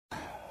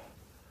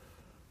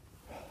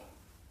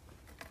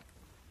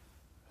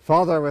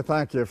Father, we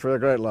thank you for your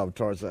great love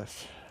towards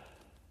us.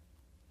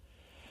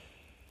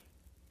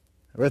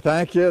 We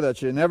thank you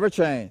that you never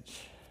change,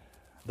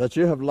 that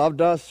you have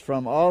loved us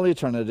from all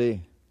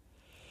eternity,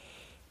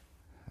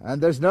 and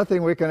there's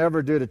nothing we can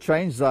ever do to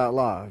change that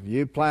love.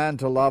 You plan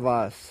to love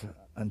us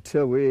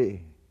until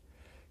we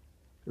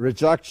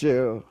reject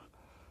you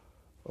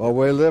or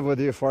we live with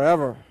you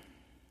forever.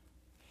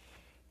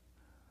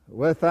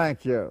 We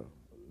thank you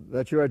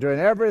that you are doing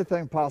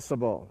everything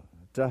possible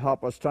to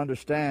help us to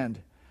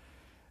understand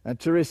and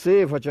to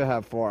receive what you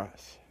have for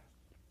us.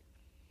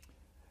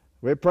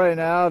 We pray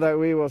now that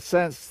we will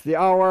sense the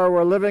hour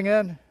we're living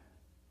in,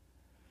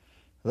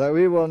 that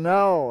we will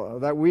know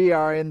that we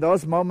are in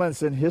those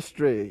moments in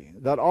history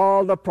that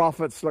all the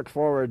prophets look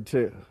forward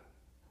to.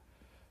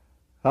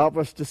 Help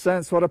us to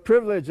sense what a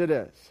privilege it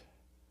is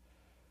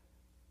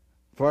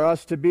for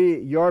us to be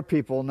your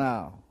people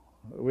now.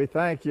 We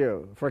thank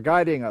you for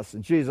guiding us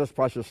in Jesus'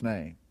 precious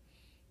name.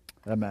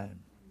 Amen.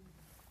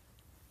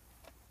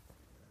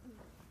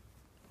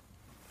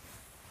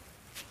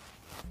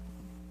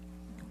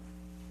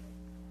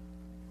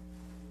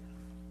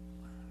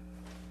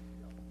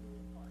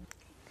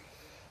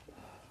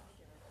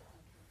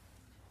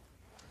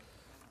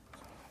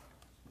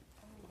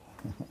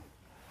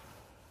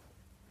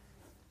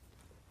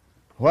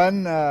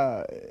 When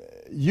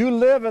you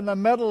live in the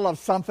middle of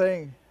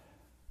something,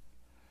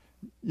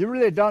 you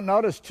really don't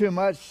notice too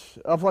much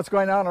of what's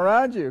going on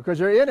around you because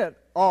you're in it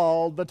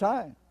all the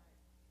time.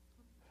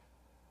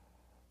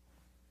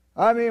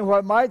 I mean,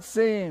 what might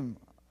seem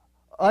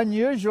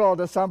unusual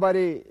to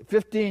somebody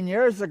 15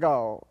 years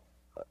ago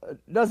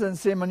doesn't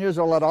seem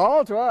unusual at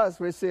all to us.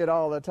 We see it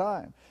all the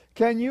time.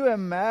 Can you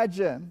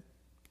imagine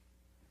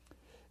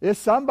if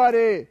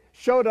somebody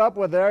showed up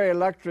with their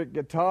electric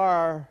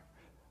guitar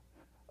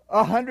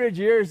 100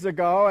 years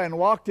ago and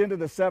walked into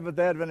the Seventh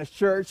Adventist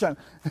Church and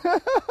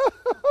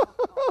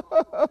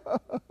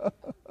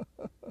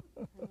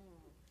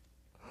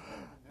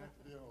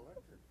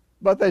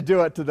but they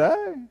do it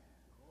today.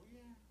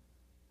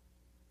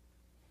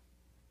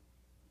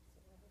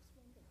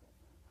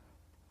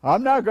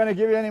 I'm not going to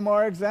give you any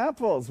more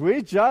examples.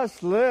 We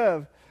just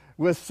live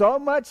with so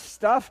much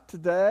stuff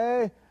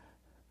today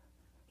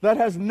that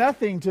has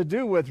nothing to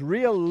do with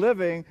real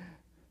living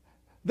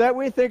that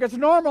we think it's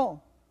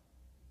normal.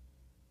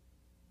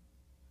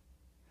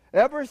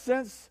 Ever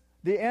since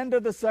the end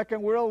of the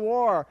Second World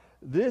War,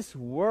 this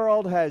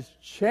world has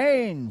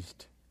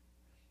changed.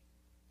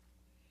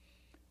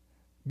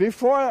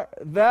 Before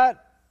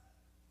that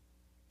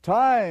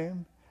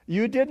time,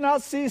 you did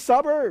not see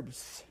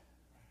suburbs.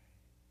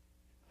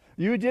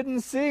 You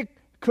didn't see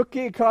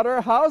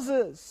cookie-cutter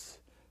houses.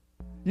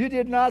 You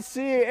did not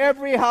see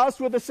every house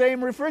with the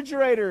same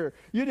refrigerator.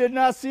 You did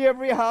not see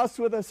every house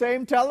with the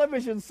same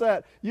television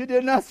set. You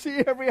did not see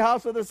every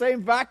house with the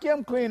same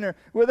vacuum cleaner.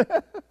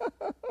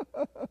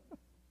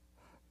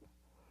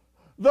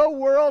 The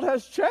world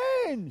has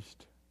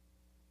changed.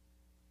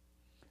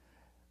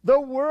 The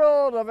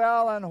world of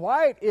Ellen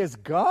White is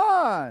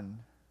gone.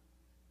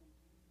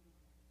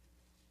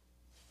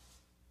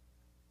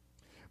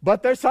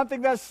 But there's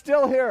something that's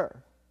still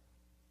here.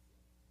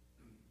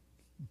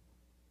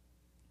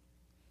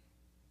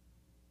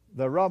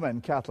 The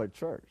Roman Catholic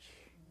Church.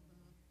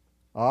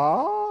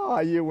 Ah,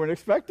 you weren't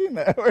expecting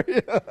that, were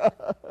you?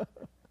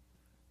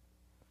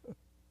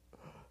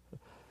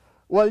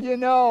 Well, you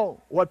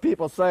know what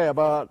people say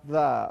about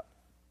that.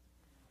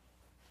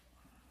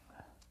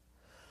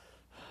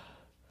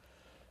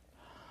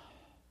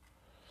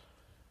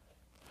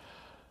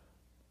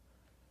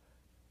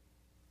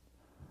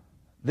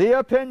 The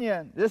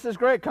opinion, this is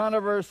great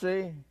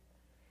controversy,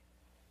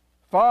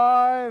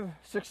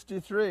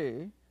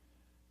 563.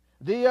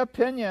 The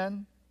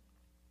opinion,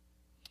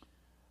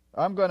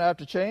 I'm going to have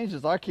to change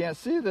this. I can't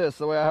see this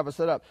the way I have it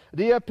set up.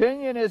 The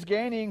opinion is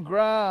gaining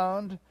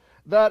ground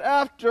that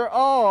after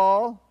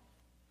all,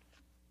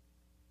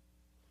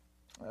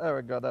 there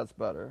we go, that's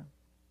better.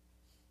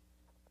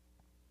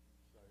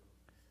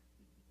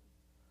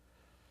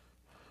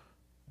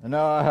 And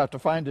now I have to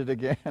find it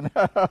again.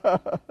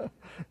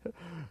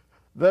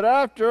 That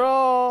after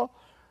all,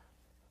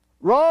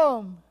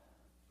 Rome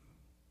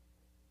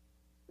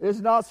is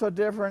not so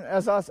different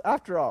as us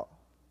after all.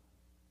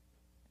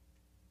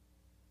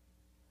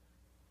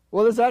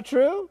 Well, is that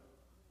true?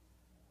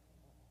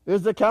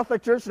 Is the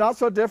Catholic Church not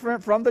so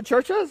different from the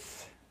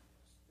churches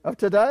of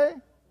today?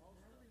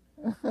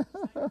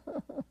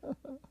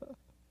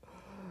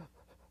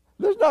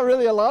 There's not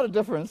really a lot of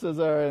differences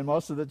there in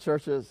most of the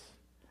churches,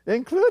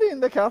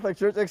 including the Catholic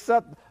Church,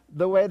 except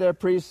the way their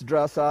priests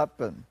dress up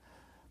and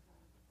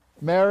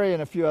marry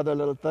and a few other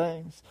little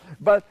things.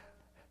 But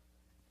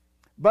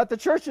the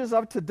churches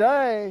of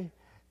today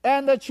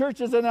and the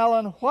churches in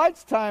Ellen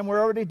White's time,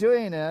 we're already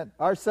doing it,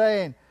 are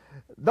saying,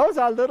 those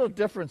are little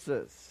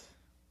differences.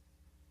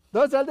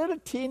 Those are little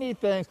teeny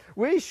things.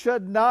 We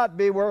should not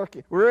be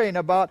worrying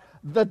about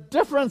the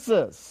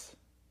differences.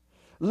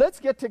 Let's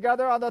get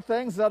together on the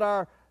things that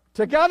are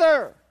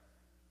together.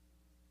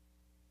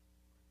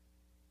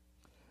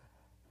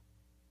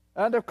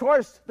 And of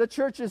course, the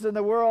churches in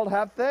the world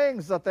have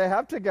things that they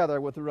have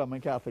together with the Roman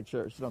Catholic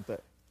Church, don't they?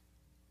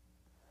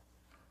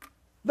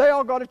 They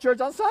all go to church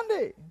on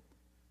Sunday.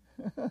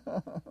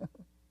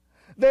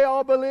 They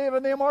all believe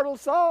in the immortal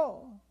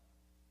soul.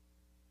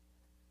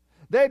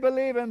 They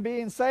believe in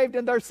being saved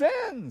in their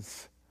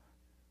sins.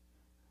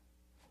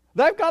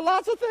 They've got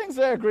lots of things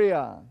they agree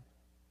on.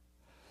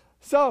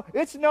 So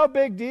it's no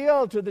big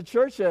deal to the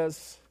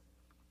churches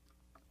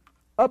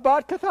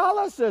about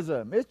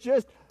Catholicism. It's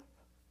just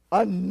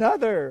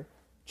another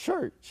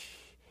church.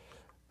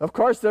 Of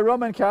course, the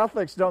Roman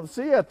Catholics don't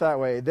see it that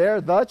way.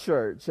 They're the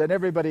church, and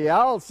everybody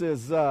else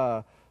is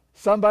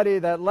somebody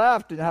that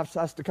left and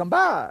has to come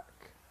back.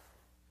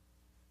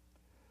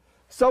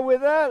 So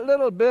with that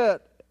little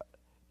bit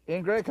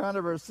in great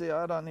controversy,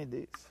 I don't need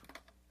these.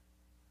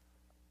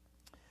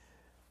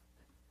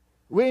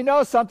 We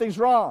know something's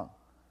wrong.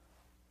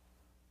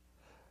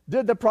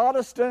 Did the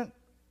Protestant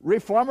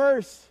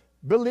reformers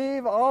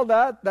believe all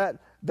that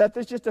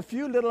there's just a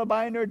few little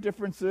minor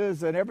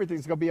differences and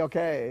everything's going to be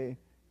okay?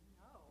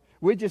 No.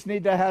 We just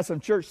need to have some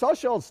church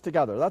socials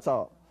together, that's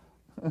all.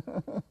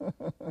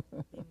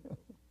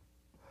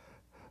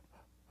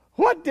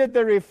 What did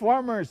the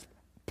reformers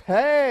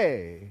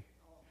pay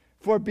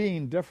for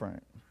being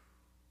different?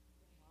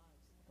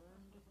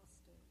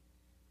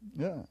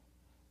 Yeah.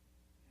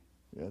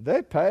 Yeah,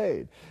 they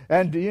paid.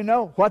 And do you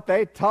know what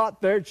they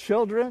taught their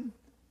children?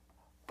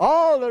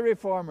 All the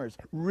reformers,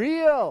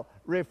 real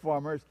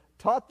reformers,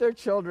 taught their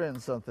children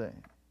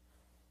something.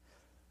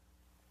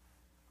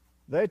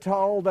 They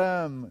told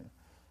them,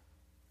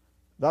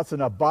 that's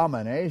an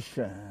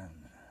abomination.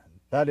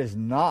 That is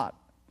not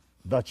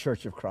the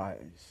Church of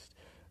Christ.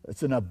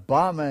 It's an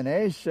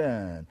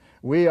abomination.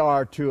 We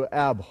are to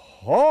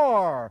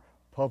abhor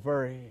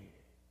popery.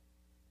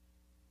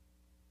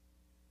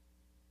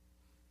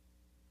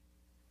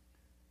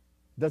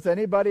 Does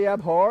anybody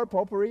abhor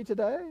popery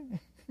today?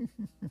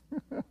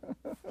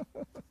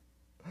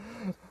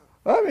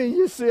 I mean,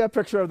 you see a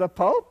picture of the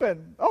Pope,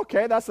 and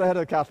okay, that's the head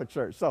of the Catholic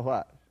Church. So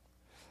what?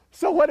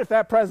 So what if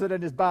that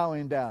president is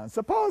bowing down?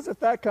 Suppose if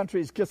that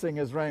country is kissing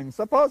his ring.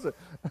 Suppose it.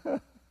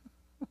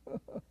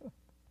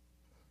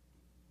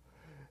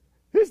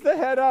 He's the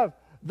head of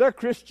the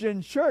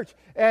Christian church.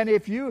 And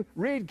if you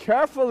read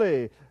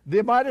carefully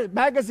the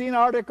magazine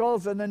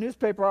articles and the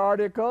newspaper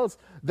articles,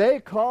 they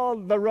call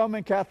the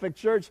Roman Catholic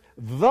Church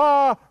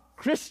the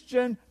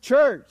Christian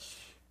church,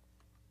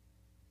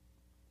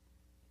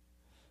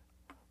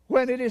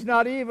 when it is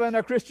not even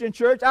a Christian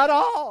church at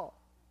all.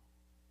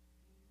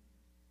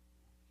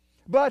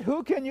 But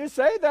who can you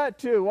say that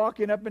to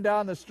walking up and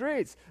down the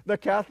streets? The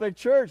Catholic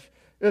Church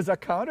is a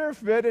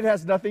counterfeit. It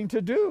has nothing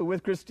to do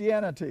with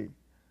Christianity.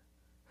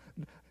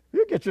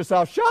 You get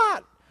yourself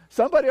shot.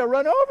 Somebody will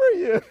run over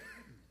you.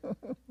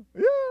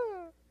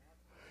 Yeah.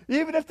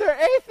 Even if they're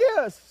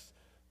atheists,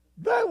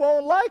 they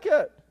won't like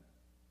it.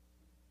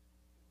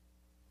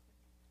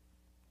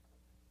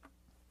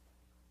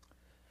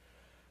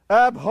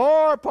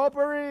 Abhor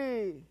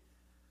popery.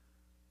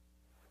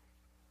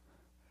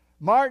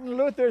 Martin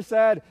Luther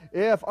said,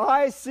 if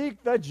I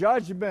seek the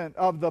judgment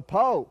of the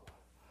Pope,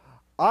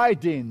 I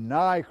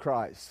deny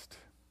Christ.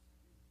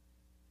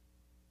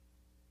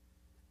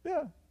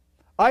 Yeah.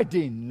 I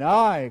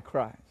deny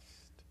Christ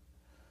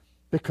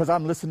because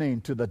I'm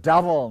listening to the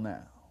devil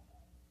now.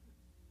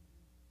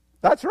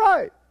 That's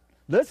right.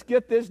 Let's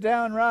get this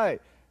down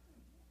right.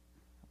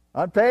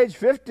 On page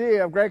 50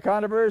 of Great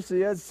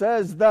Controversy, it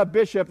says the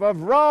Bishop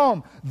of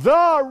Rome,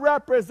 the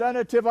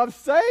representative of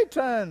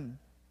Satan.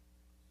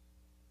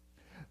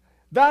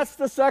 That's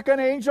the second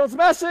angel's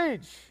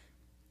message.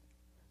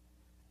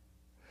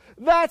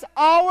 That's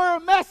our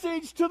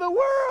message to the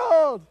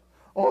world.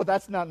 Oh,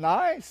 that's not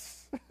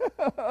nice.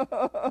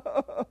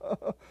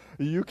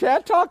 You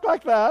can't talk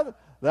like that.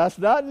 That's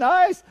not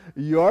nice.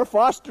 You're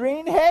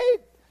fostering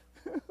hate.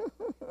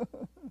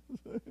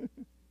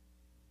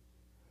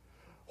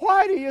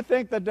 Why do you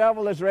think the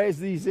devil has raised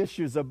these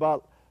issues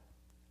about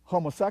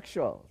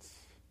homosexuals?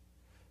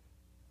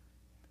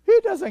 He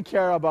doesn't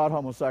care about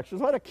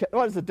homosexuals. What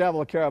does the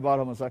devil care about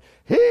homosexuals?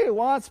 He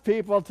wants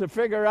people to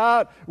figure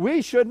out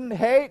we shouldn't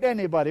hate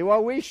anybody.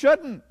 Well, we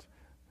shouldn't.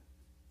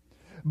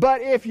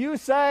 But if you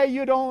say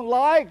you don't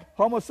like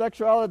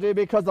homosexuality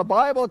because the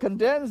Bible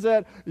condemns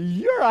it,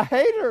 you're a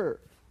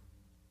hater.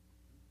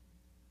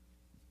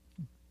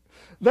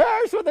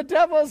 There's where the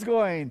devil's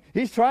going.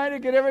 He's trying to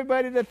get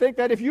everybody to think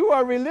that if you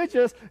are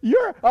religious,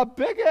 you're a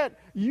bigot.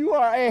 You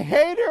are a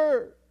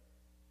hater.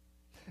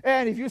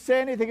 And if you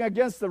say anything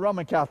against the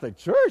Roman Catholic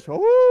Church,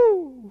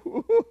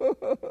 oh,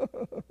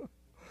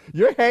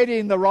 you're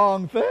hating the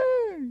wrong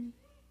thing.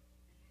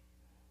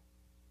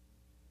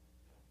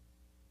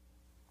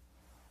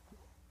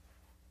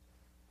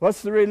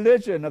 What's the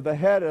religion of the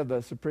head of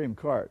the Supreme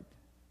Court?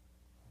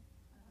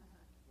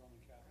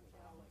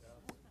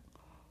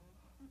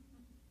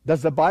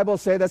 Does the Bible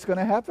say that's going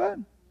to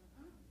happen?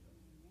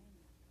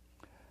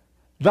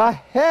 The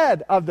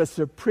head of the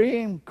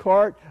Supreme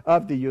Court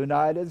of the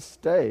United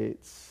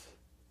States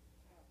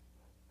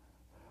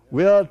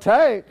will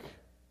take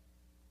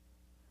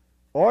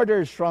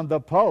orders from the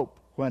Pope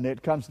when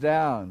it comes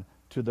down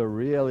to the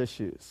real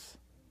issues.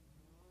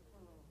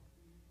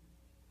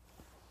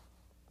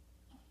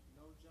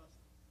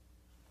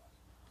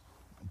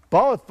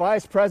 Both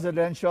vice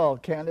presidential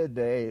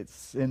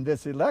candidates in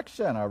this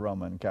election are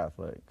Roman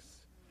Catholics.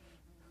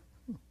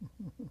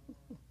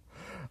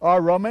 Are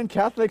Roman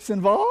Catholics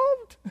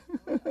involved?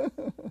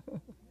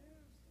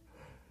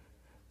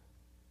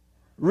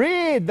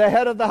 Reed, the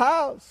head of the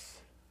house,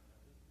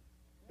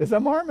 is a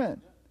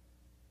Mormon.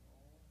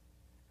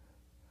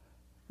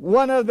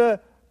 One of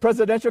the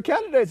presidential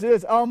candidates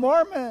is a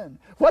Mormon.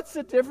 What's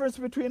the difference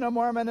between a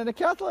Mormon and a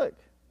Catholic?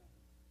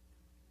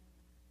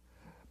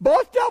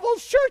 Both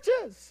devil's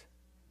churches.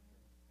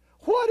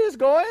 What is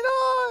going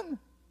on?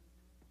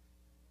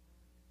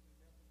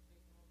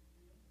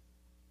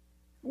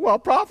 Well,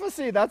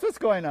 prophecy, that's what's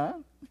going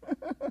on.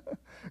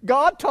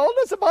 God told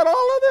us about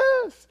all of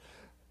this.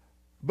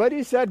 But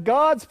he said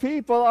God's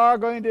people are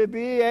going to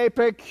be a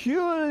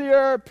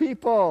peculiar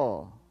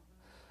people,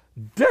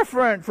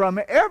 different from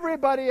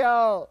everybody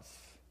else.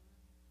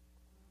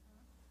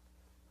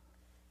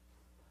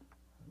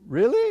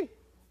 Really?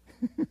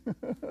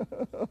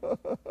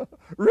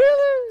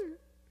 Really?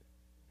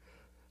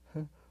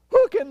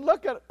 Who can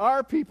look at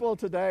our people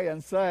today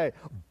and say,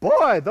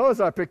 boy, those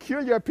are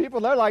peculiar people.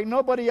 They're like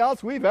nobody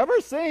else we've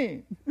ever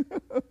seen.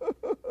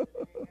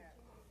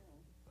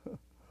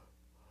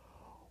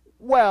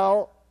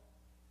 Well,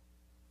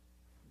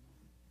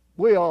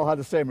 we all have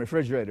the same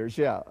refrigerators,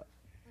 yeah.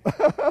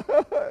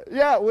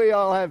 Yeah, we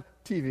all have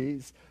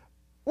TVs.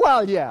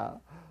 Well, yeah.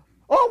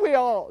 Oh, we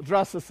all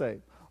dress the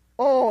same.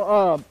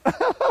 Oh,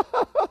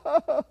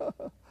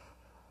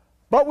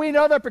 but we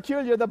know they're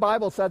peculiar. The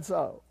Bible said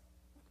so.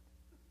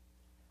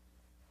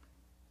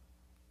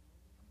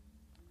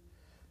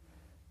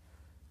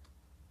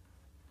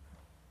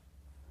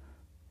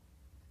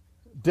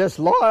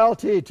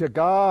 Disloyalty to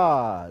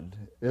God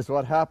is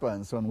what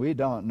happens when we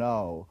don't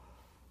know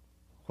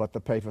what the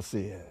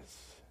papacy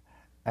is,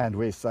 and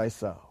we say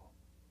so.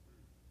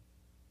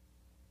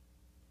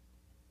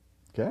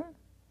 Okay?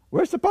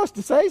 We're supposed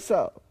to say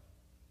so.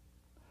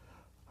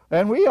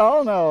 And we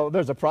all know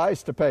there's a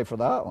price to pay for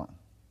that one.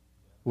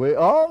 We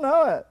all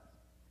know it.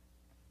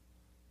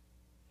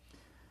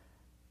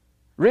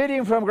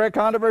 Reading from Great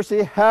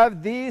Controversy,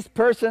 have these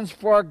persons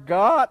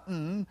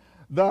forgotten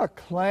the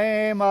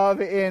claim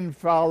of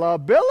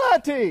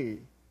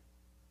infallibility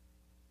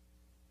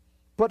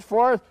put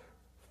forth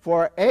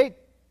for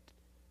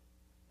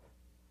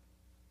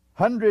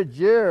 800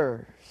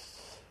 years?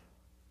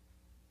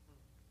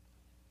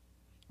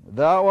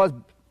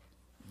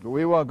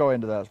 We won't go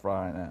into that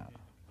right now.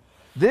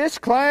 This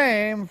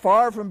claim,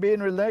 far from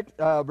being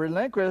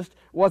relinquished,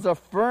 was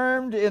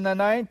affirmed in the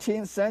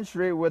 19th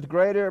century with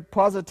greater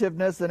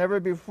positiveness than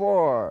ever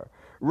before.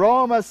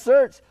 Rome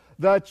asserts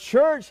the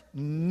church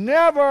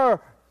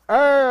never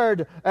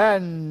erred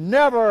and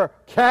never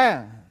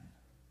can.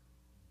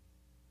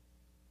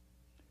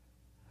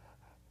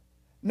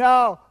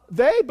 Now,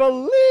 they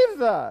believe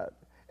that.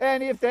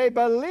 And if they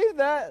believe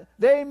that,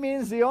 they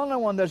means the only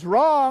one that's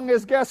wrong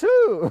is guess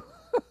who?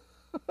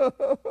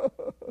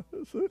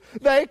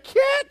 They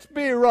can't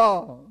be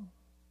wrong.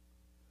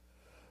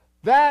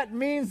 That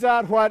means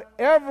that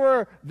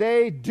whatever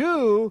they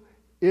do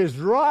is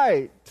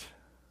right.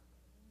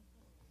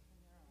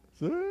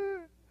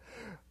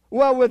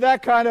 Well, with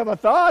that kind of a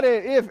thought,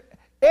 if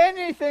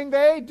anything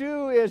they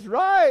do is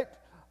right,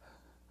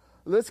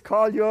 let's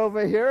call you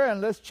over here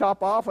and let's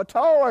chop off a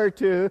toe or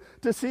two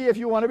to see if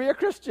you want to be a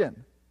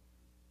Christian.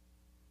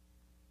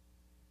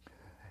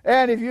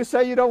 And if you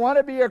say you don't want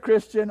to be a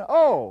Christian,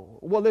 well,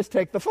 let's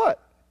take the foot.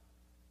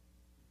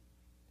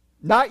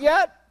 Not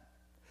yet?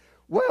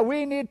 Well,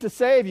 we need to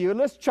save you.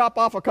 Let's chop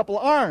off a couple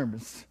of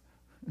arms.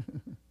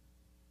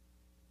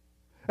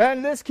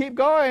 And let's keep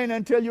going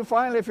until you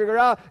finally figure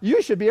out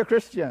you should be a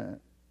Christian.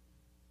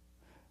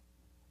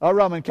 A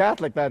Roman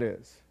Catholic, that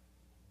is.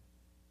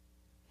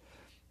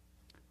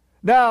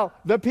 Now,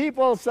 the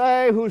people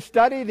say who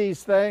study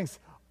these things,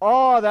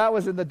 that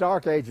was in the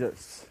Dark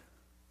Ages.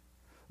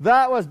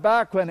 That was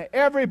back when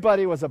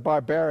everybody was a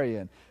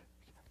barbarian.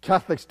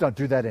 Catholics don't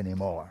do that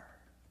anymore.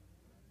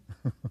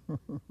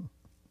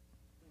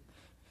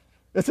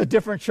 It's a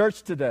different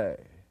church today.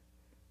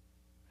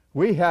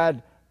 We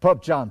had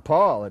Pope John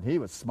Paul, and he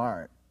was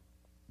smart.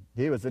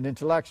 He was an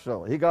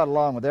intellectual. He got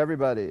along with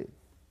everybody.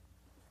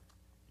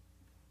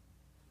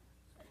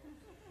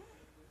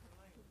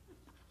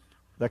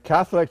 The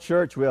Catholic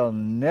Church will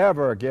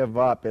never give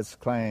up its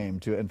claim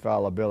to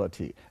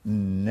infallibility.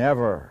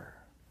 Never.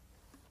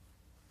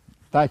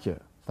 Thank you.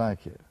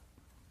 Thank you.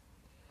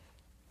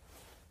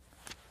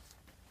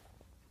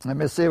 Let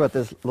me see what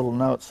this little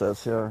note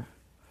says here.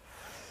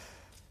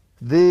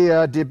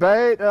 The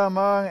debate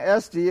among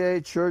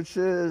SDA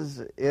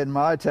churches in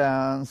my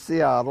town,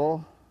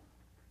 Seattle,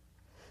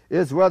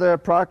 is whether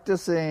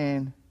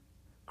practicing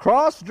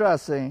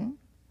cross-dressing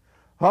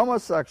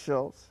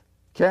homosexuals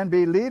can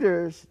be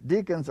leaders,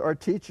 deacons, or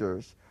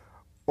teachers,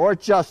 or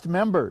just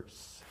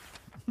members.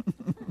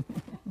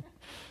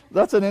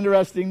 That's an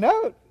interesting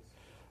note.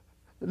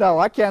 No,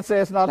 I can't say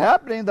it's not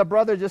happening. The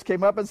brother just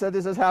came up and said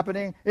this is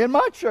happening in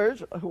my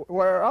church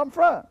where I'm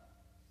from.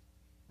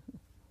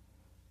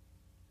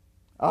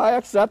 I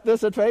accept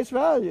this at face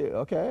value,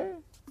 okay?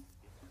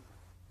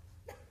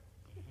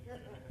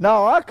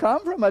 Now, I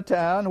come from a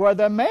town where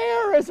the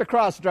mayor is a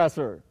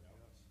cross-dresser.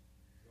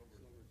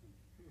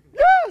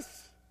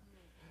 Yes!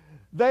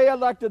 They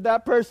elected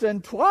that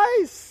person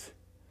twice,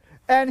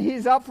 and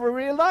he's up for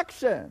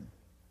re-election.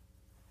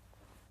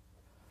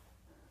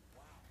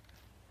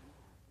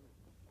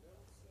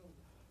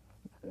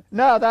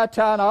 Now, that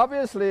town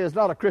obviously is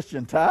not a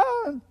Christian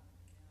town.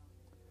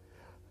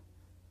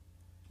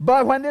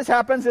 But when this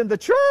happens in the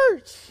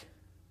church,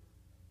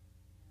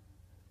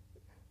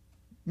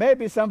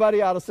 maybe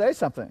somebody ought to say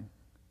something.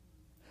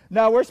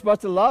 Now, we're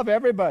supposed to love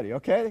everybody,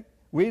 okay?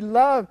 We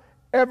love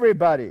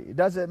everybody. It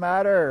doesn't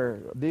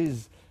matter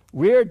these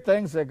weird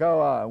things that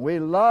go on. We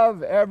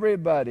love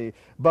everybody,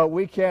 but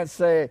we can't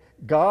say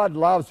God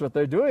loves what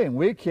they're doing.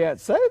 We can't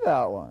say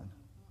that one.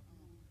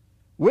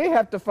 We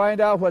have to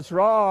find out what's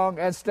wrong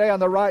and stay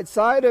on the right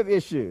side of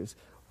issues,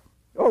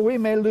 or we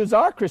may lose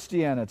our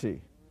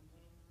Christianity.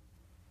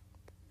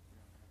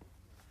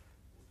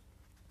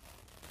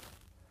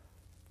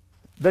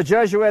 The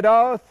Jesuit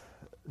oath,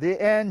 the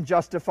end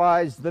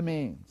justifies the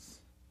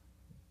means.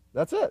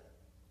 That's it.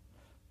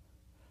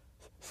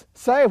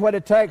 Say what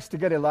it takes to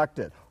get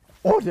elected.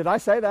 Oh, did I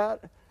say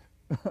that?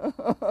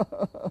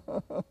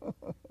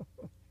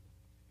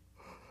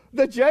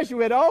 The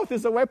Jesuit oath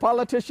is the way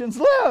politicians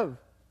live.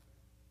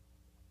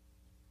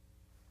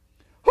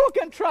 Who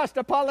can trust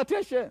a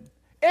politician?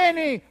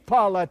 Any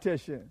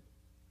politician.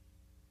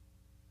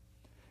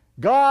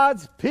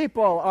 God's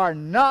people are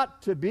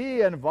not to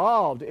be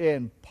involved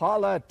in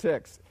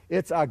politics.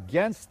 It's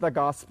against the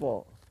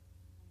gospel.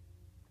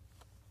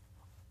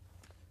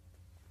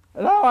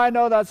 Now, I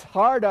know that's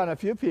hard on a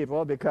few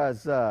people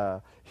because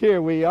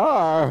here we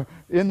are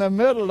in the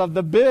middle of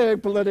the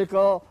big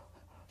political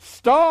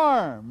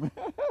storm.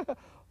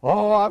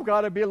 Oh, I've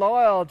got to be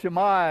loyal to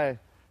my...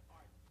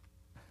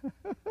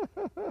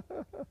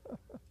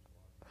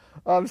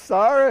 I'm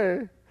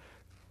sorry.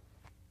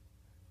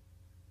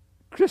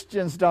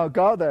 Christians don't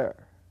go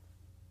there.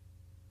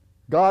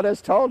 God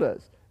has told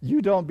us,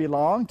 you don't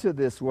belong to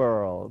this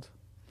world.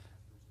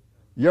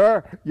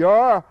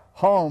 Your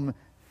home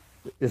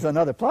is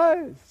another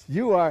place.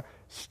 You are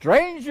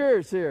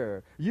strangers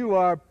here. You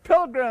are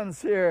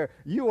pilgrims here.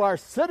 You are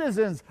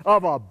citizens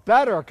of a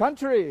better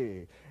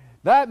country.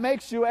 That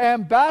makes you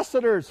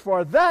ambassadors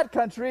for that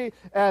country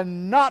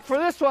and not for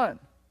this one.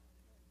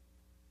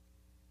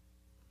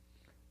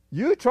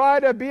 You try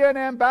to be an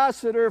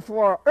ambassador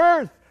for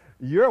earth,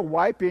 you're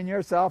wiping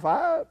yourself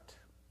out.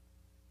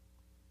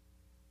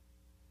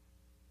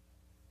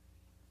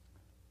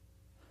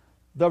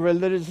 The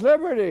Religious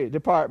Liberty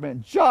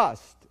Department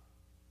just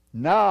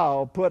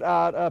now put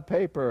out a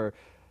paper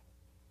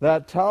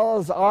that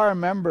tells our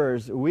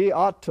members we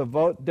ought to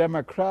vote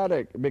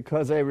Democratic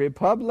because a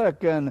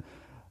Republican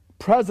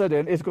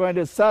president is going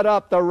to set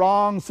up the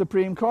wrong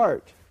Supreme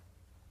Court.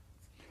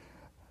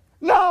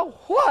 Now,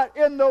 what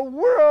in the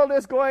world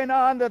is going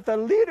on that the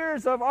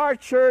leaders of our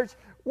church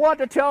want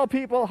to tell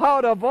people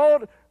how to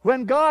vote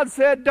when God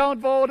said don't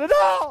vote at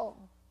all?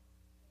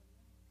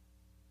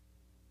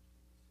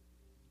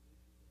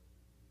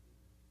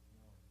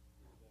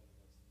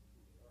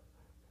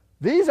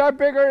 These are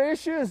bigger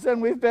issues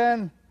than we've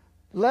been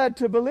led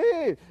to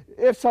believe.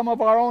 If some of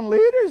our own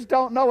leaders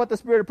don't know what the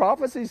Spirit of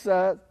prophecy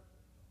says,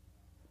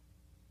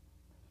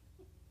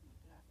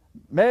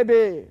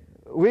 maybe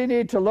we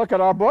need to look at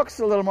our books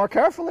a little more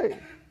carefully.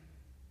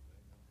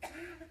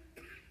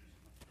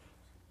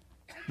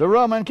 The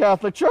Roman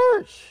Catholic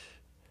Church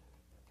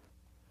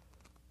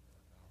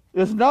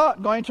is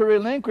not going to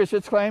relinquish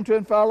its claim to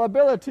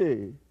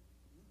infallibility.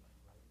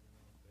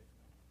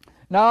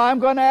 Now, I'm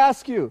going to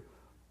ask you,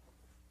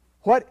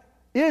 what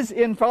is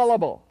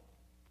infallible?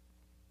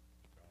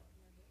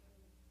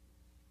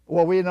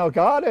 Well, we know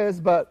God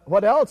is, but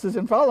what else is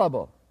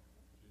infallible?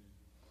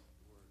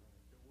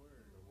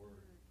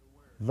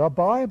 The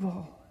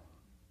Bible,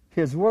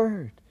 His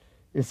Word,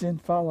 is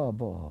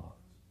infallible.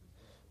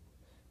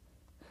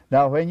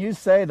 Now, when you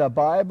say the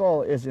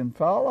Bible is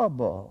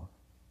infallible,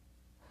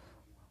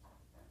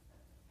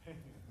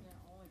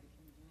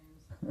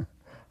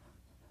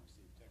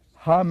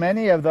 how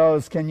many of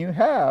those can you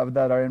have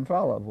that are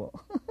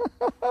infallible?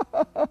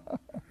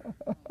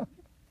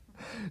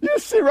 You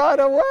see right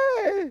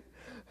away.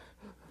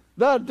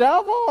 The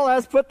devil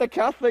has put the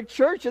Catholic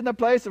Church in the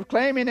place of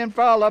claiming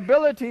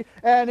infallibility,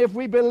 and if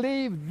we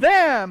believe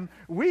them,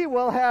 we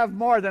will have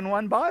more than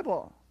one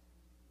Bible,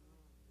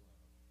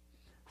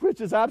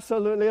 which is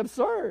absolutely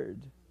absurd.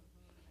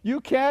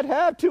 You can't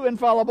have two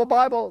infallible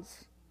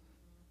Bibles.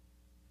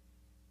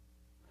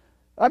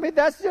 I mean,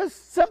 that's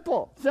just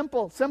simple,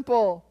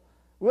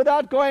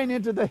 without going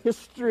into the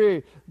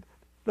history,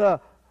 the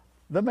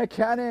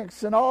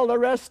mechanics, and all the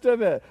rest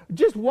of it.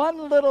 Just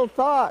one little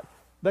thought.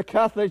 The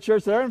Catholic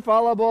Church, they're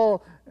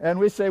infallible, and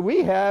we say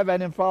we have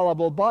an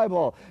infallible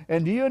Bible.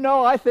 And do you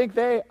know, I think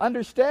they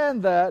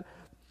understand that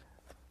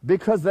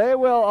because they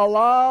will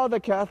allow the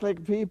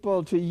Catholic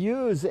people to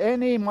use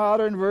any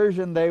modern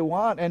version they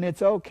want, and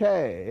it's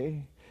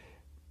okay.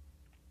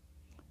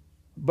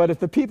 But if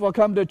the people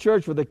come to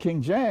church with the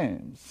King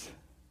James,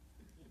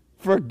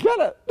 forget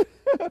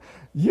it.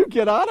 You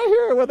get out of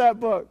here with that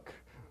book.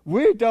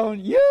 We don't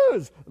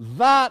use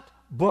that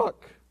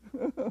book.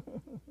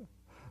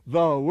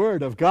 The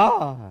Word of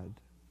God.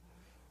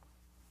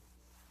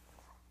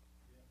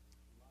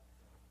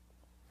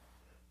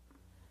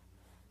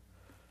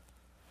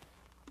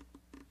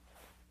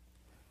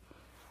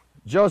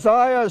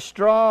 Josiah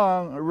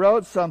Strong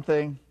wrote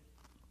something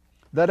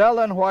that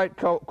Ellen White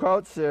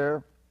quotes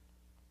here.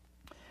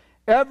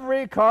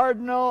 Every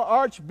cardinal,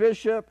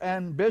 archbishop,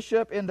 and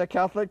bishop in the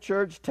Catholic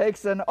Church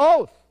takes an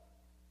oath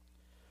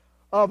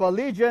of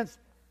allegiance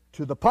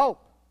to the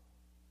Pope,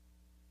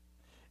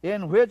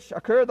 in which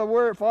occur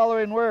the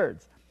following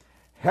words: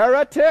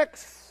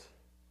 heretics,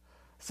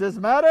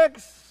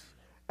 schismatics,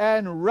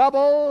 and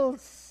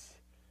rebels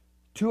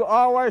to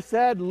our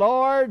said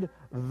Lord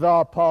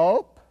the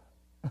Pope,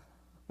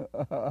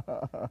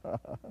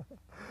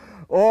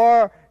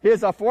 or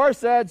his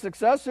aforesaid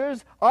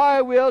successors,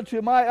 I will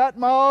to my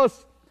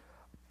utmost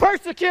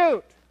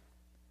persecute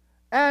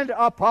and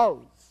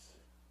oppose.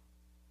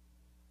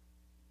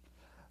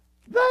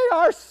 They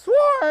are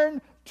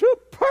sworn to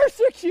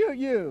persecute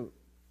you.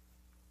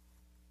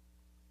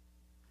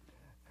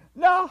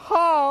 Now,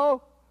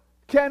 how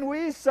can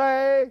we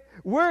say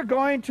we're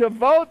going to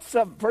vote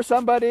for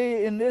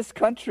somebody in this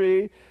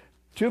country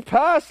to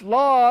pass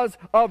laws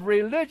of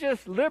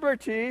religious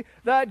liberty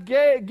that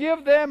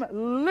give them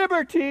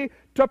liberty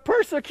to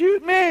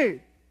persecute me?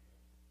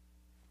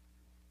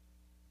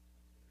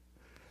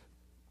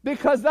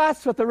 Because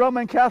that's what the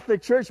Roman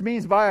Catholic Church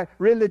means by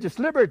religious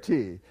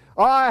liberty.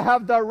 I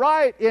have the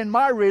right in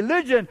my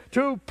religion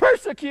to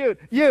persecute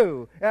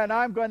you, and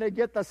I'm going to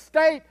get the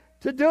state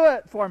to do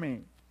it for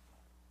me.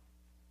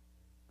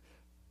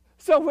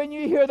 So when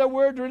you hear the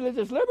word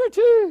religious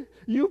liberty,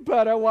 you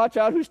better watch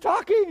out who's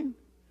talking.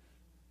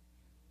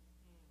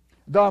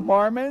 The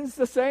Mormons,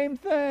 the same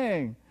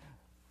thing.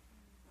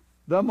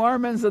 The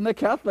Mormons and the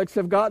Catholics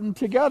have gotten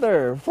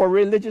together for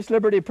religious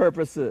liberty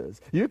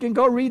purposes. You can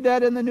go read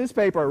that in the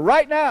newspaper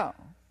right now.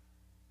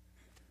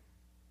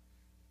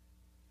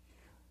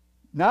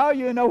 Now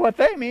you know what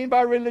they mean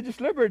by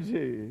religious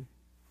liberty.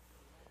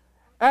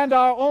 And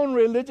our own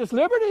religious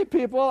liberty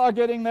people are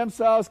getting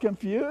themselves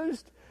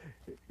confused.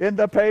 In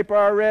the paper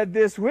I read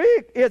this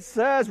week, it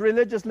says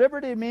religious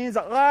liberty means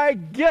I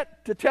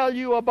get to tell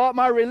you about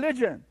my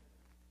religion.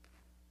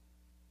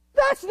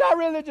 That's not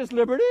religious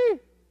liberty.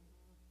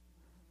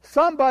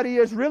 Somebody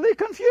is really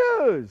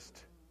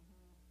confused.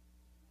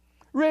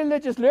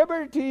 Religious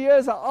liberty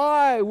is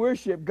I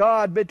worship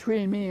God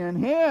between me and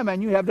Him,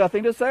 and you have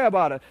nothing to say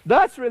about it.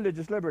 That's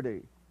religious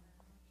liberty.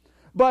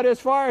 But as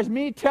far as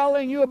me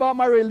telling you about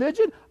my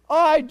religion,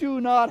 I do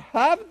not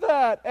have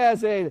that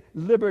as a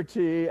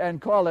liberty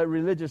and call it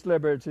religious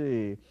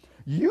liberty.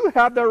 You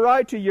have the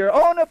right to your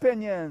own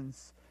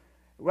opinions.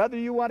 Whether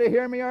you want to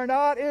hear me or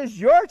not is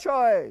your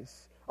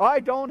choice. I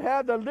don't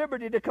have the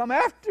liberty to come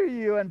after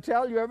you and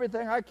tell you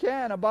everything I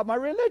can about my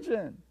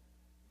religion.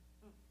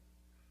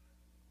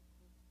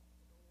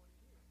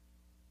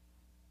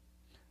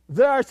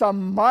 There are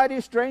some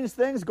mighty strange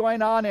things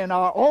going on in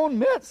our own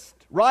midst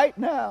right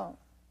now.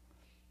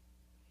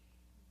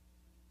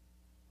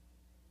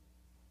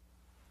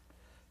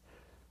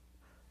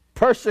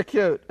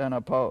 Persecute and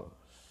oppose.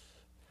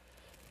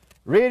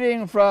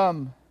 Reading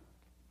from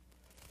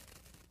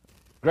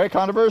Great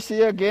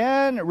Controversy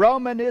again,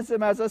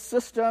 Romanism as a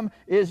system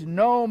is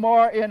no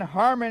more in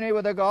harmony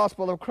with the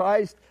gospel of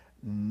Christ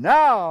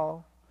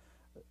now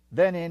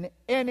than in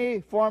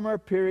any former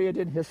period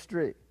in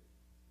history.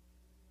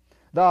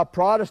 The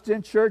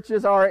Protestant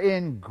churches are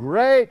in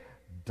great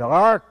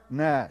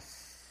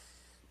darkness,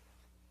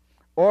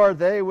 or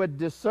they would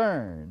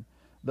discern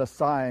the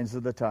signs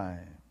of the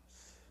times.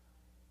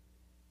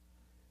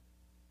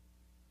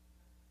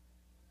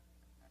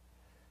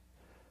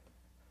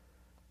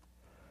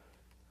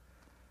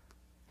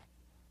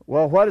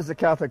 Well, what is the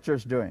Catholic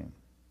Church doing?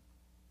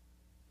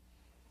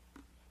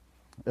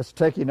 It's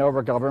taking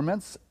over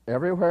governments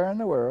everywhere in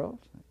the world,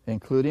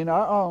 including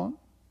our own.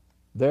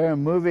 They're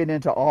moving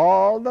into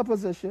all the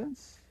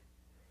positions,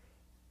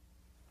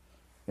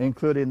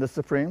 including the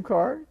Supreme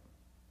Court.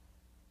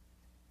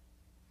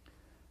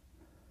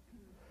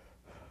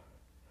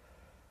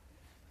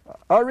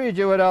 I'll read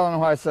you what Ellen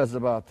White says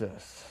about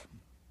this.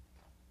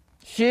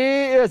 She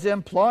is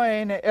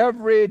employing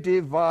every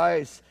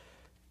device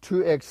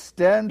to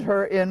extend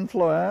her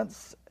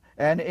influence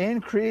and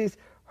increase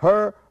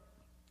her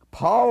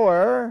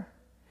power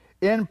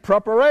in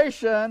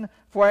preparation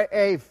for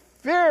a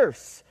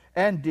fierce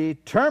and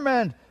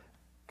determined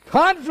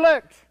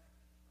conflict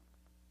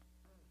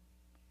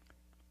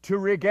to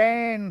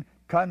regain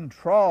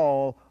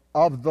control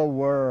of the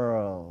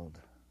world.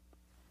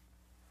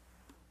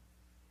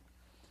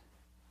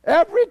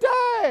 Every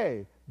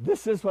day,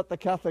 this is what the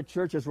Catholic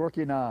Church is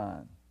working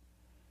on.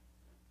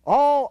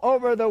 All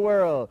over the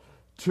world,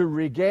 to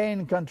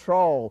regain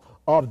control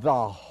of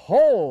the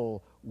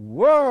whole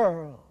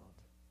world.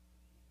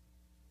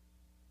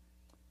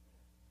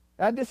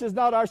 And this is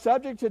not our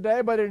subject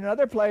today, but in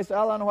another place,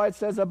 Ellen White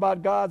says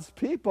about God's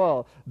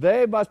people,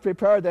 they must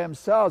prepare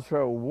themselves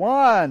for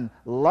one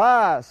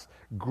last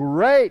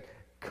great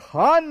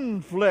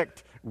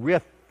conflict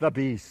with the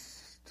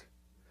beast.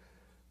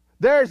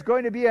 There's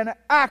going to be an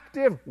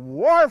active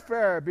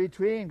warfare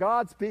between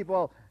God's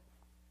people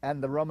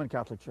and the Roman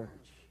Catholic Church.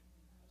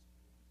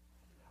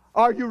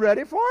 Are you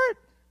ready for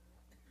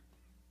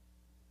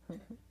it?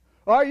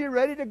 Are you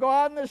ready to go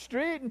out in the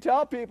street and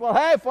tell people,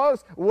 hey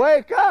folks,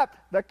 wake up,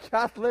 the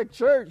Catholic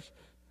Church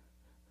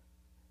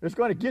is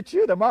going to get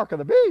you the mark of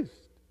the beast?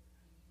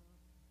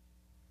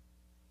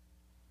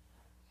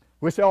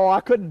 We say, oh, I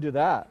couldn't do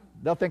that.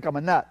 They'll think I'm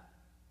a nut.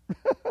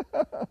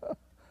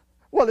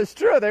 Well, it's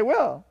true, they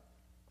will.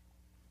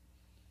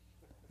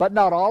 But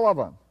not all of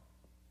them.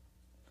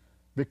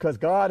 Because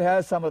God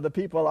has some of the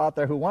people out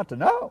there who want to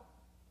know.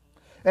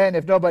 And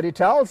if nobody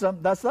tells them,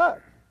 that's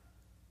that.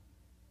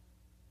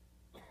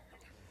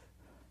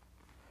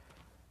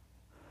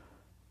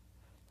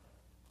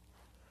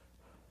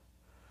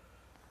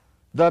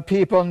 The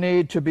people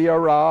need to be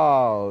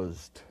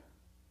aroused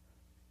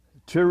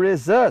to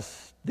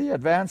resist the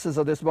advances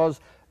of this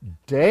most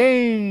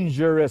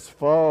dangerous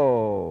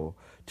foe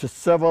to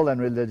civil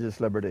and religious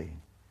liberty.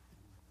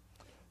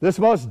 This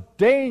most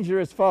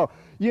dangerous foe.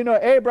 You know,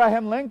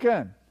 Abraham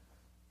Lincoln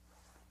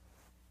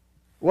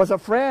was a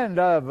friend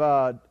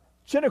of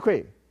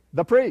Chiniquy,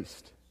 the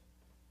priest.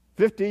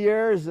 50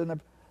 years in the...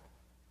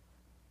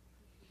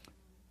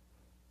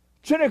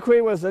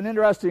 Chiniquy was an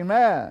interesting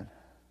man.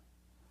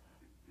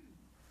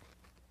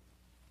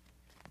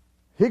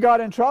 He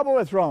got in trouble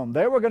with Rome.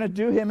 They were going to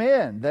do him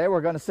in. They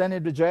were going to send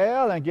him to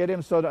jail and get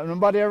him so that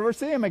nobody ever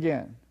see him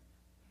again.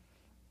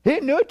 He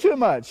knew too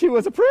much. He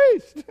was a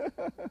priest.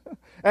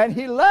 And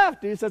he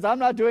left. He says, I'm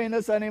not doing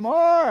this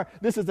anymore.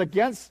 This is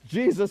against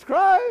Jesus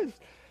Christ.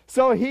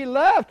 So he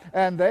left,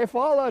 and they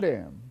followed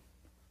him.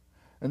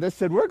 And they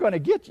said, we're going to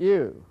get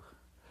you.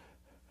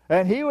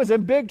 And he was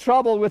in big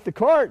trouble with the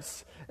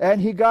courts, and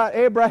he got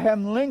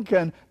Abraham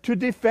Lincoln to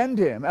defend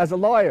him as a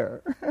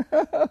lawyer.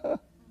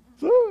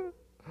 So,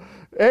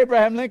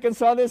 Abraham Lincoln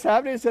saw this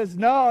happening. He says,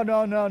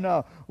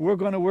 no. We're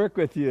going to work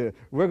with you.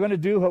 We're going to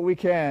do what we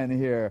can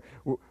here.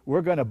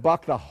 We're going to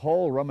buck the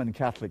whole Roman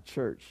Catholic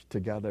Church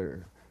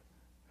together.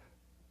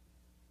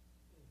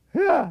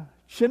 Yeah,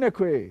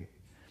 Chiniquy.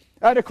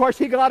 And of course,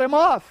 he got him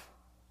off.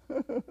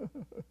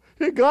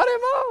 He got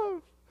him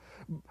off.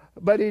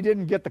 But he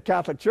didn't get the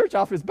Catholic Church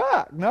off his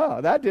back.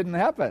 No, that didn't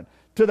happen.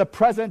 To the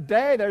present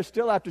day, they're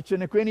still after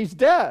Chiniquy, and he's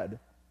dead.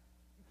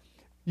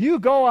 You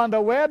go on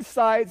the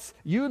websites,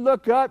 you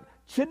look up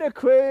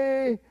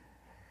Chiniquy,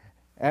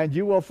 and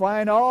you will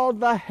find all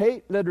the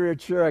hate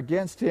literature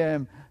against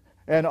him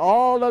and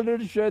all the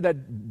literature that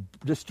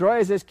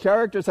destroys his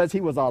character, says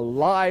he was a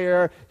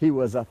liar, he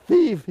was a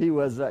thief, he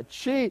was a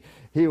cheat,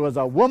 he was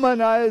a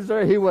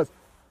womanizer, he was...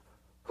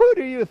 Who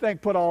do you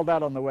think put all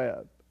that on the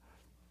web?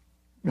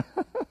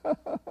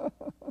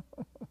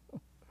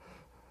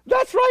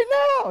 That's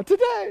right now,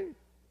 today.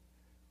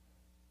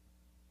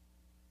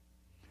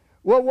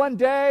 Well, one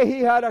day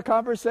he had a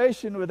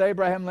conversation with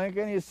Abraham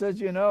Lincoln. He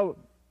says, you know,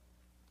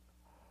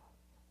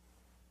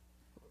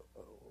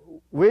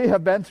 we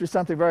have been through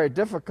something very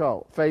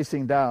difficult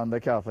facing down the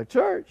Catholic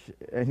Church.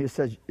 And he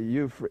says,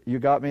 you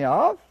got me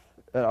off?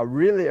 And I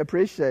really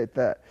appreciate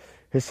that.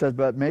 He said,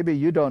 but maybe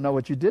you don't know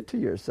what you did to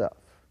yourself.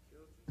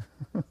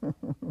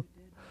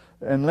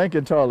 And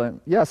Lincoln told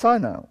him, yes, I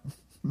know.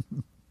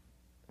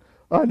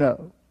 I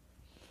know.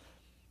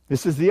 He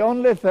says, the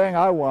only thing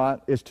I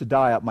want is to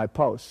die at my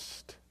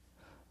post.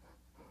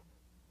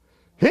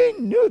 He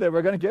knew they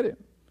were going to get him.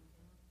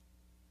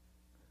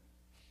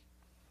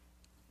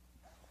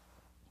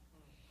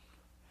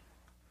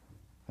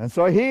 And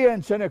so he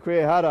and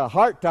Chiniquy had a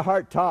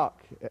heart-to-heart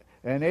talk.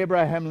 And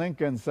Abraham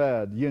Lincoln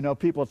said, you know,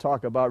 people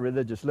talk about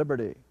religious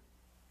liberty.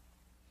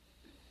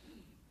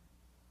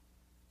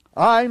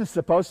 I'm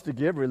supposed to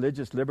give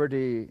religious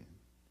liberty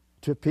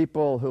to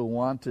people who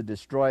want to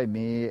destroy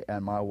me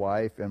and my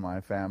wife and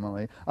my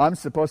family. I'm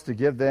supposed to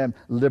give them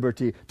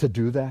liberty to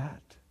do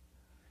that.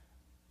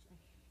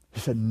 He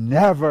said,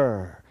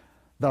 never.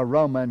 The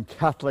Roman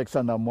Catholics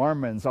and the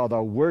Mormons are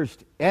the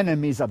worst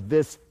enemies of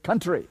this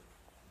country.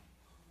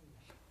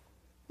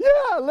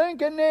 Yeah,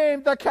 Lincoln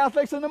named the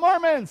Catholics and the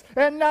Mormons,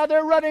 and now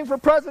they're running for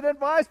president,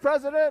 vice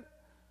president.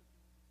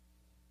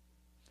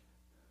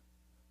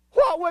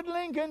 What would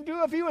Lincoln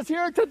do if he was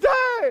here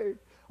today?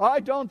 I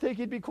don't think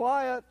he'd be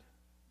quiet.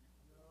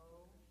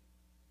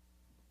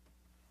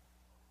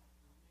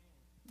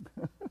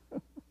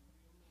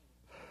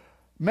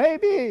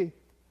 Maybe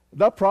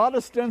the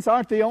Protestants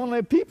aren't the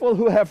only people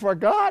who have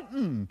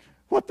forgotten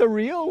what the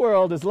real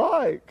world is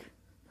like.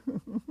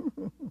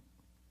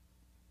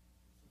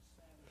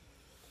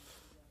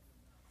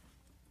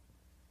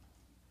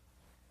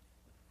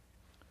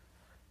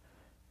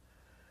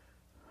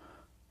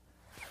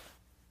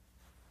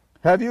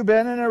 Have you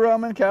been in a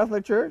Roman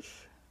Catholic church?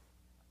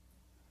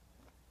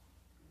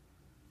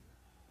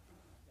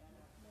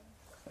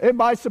 It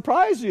might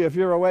surprise you if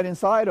you're right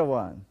inside of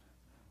one.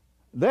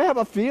 They have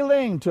a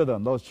feeling to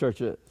them, those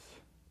churches.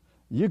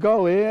 You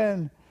go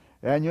in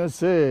and you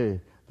see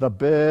the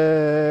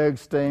big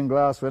stained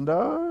glass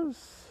windows.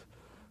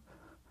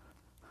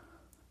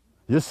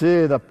 You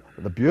see the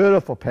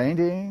beautiful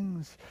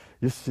paintings.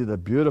 You see the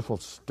beautiful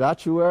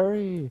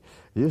statuary.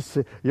 You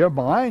see, your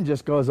mind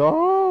just goes,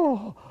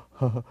 oh,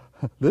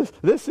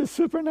 this is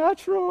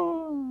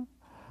supernatural.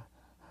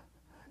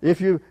 If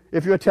you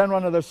attend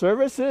one of their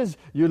services,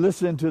 you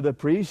listen to the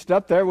priest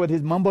up there with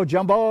his mumbo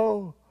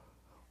jumbo.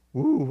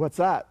 Ooh, what's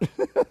that?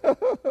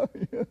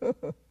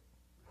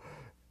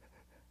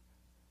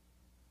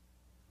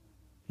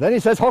 Then he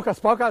says, hocus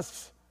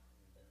pocus.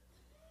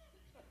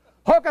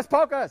 Hocus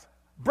pocus.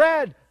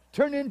 Bread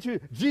turned into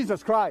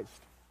Jesus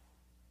Christ.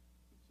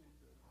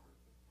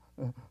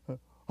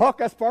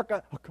 Hocus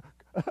pocus.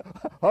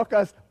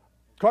 Hocus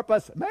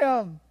corpus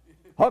meum.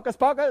 Hocus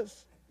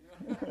pocus.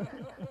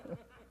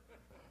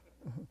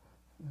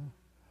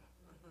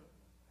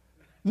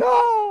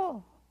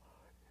 No.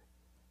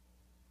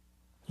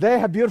 They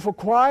have beautiful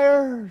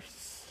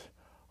choirs.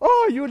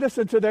 Oh, you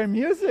listen to their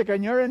music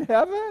and you're in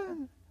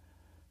heaven.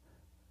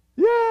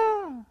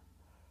 Yeah.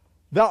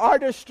 The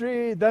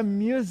artistry, the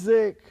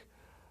music,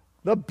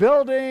 the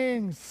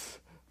buildings.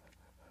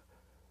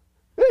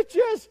 It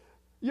just,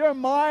 your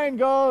mind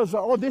goes,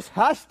 oh, this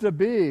has to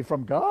be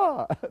from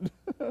God.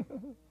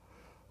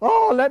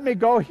 Oh, let me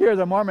go hear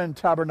the Mormon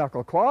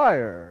Tabernacle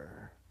Choir.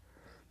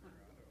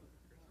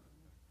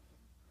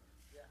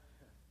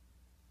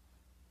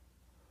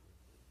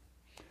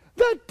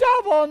 The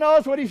devil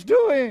knows what he's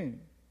doing.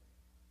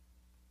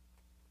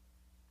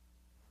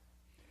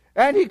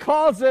 And he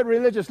calls it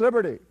religious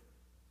liberty.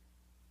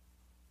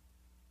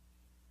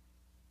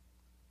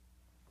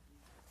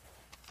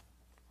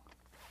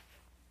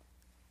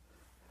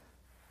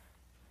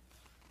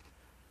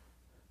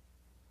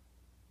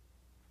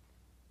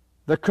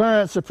 The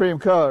current Supreme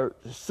Court,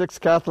 6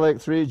 Catholic,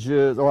 3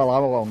 Jews. Well, I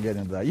won't get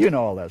into that. You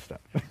know all that stuff.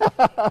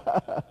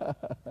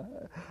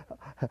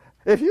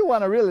 If you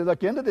want to really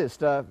look into this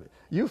stuff,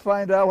 you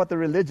find out what the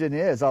religion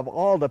is of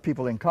all the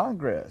people in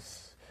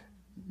Congress.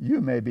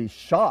 You may be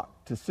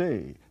shocked to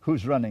see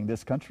who's running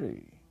this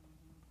country.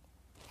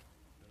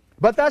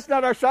 But that's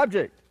not our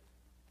subject.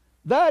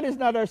 That is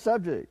not our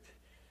subject.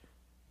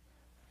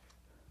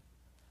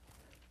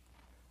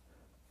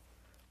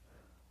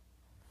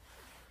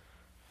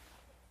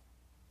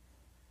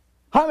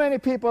 How many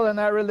people in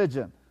that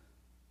religion?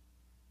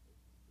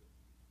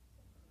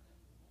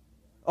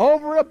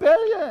 Over 1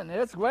 billion.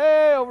 It's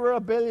way over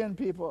 1 billion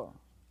people.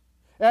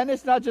 And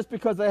it's not just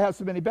because they have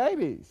so many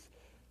babies.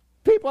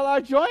 People are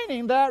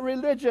joining that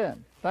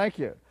religion. Thank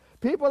you.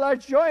 People are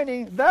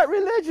joining that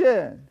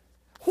religion.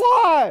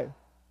 Why?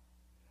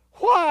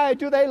 Why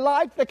do they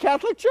like the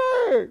Catholic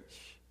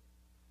Church?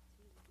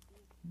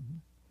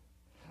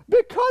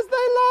 Because they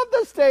love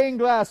the stained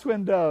glass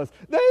windows.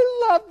 They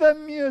love the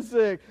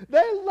music.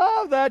 They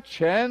love the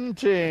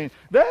chanting.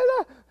 They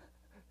love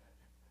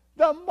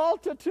the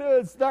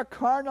multitudes. The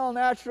carnal,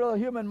 natural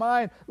human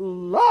mind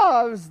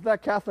loves the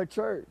Catholic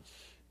Church.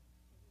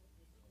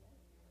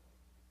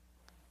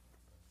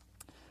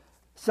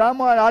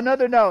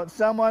 Another note,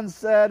 someone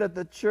said at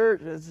the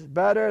church, it's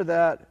better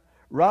that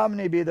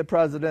Romney be the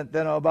president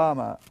than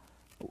Obama.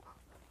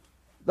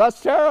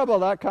 That's terrible,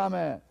 that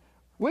comment.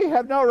 We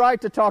have no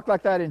right to talk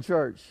like that in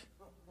church.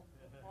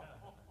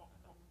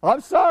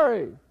 I'm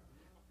sorry.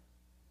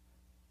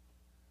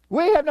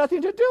 We have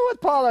nothing to do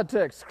with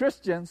politics,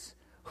 Christians.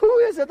 Who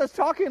is it that's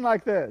talking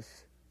like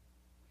this?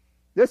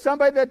 There's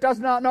somebody that does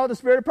not know the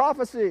spirit of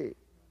prophecy.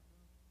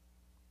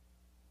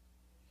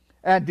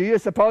 And do you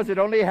suppose it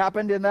only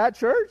happened in that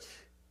church?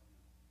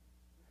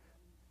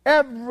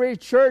 Every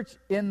church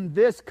in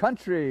this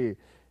country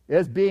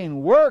is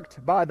being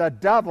worked by the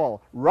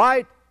devil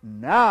right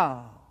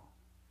now.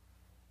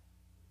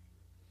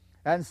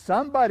 And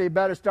somebody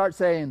better start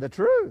saying the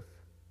truth.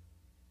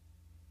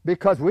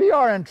 Because we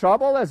are in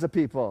trouble as a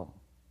people.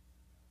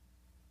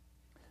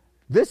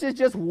 This is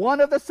just one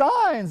of the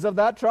signs of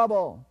that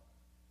trouble.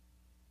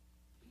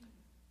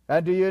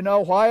 And do you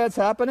know why it's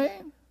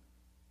happening?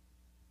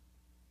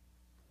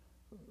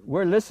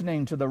 We're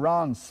listening to the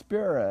wrong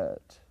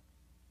spirit.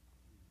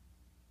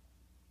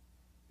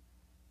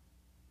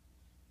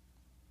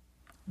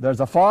 There's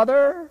a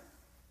Father.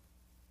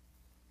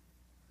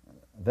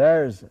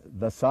 There's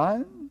the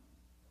Son.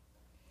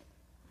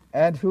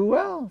 And who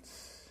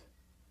else?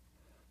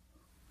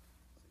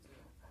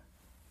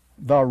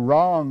 The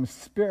wrong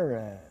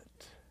spirit.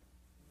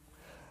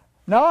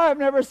 Now, I've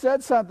never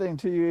said something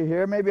to you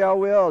here. Maybe I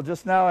will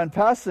just now in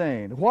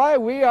passing. Why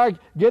we are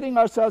getting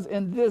ourselves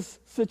in this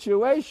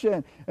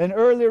situation. In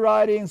early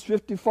writings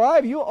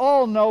 55, you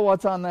all know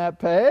what's on that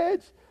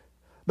page.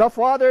 The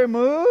Father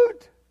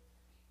moved.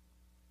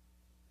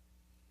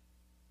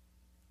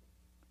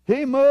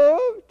 He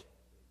moved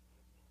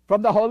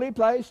from the holy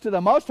place to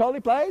the most holy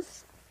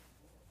place.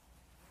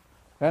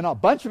 And a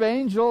bunch of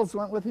angels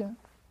went with him.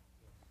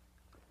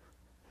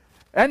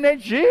 And then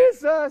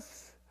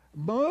Jesus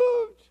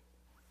moved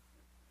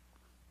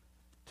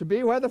to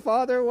be where the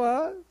Father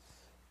was.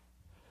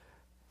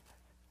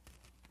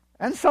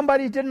 And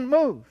somebody didn't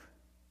move.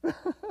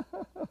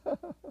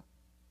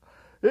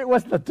 It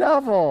was the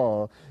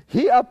devil.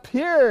 He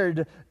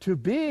appeared to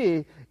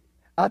be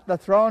at the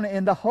throne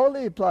in the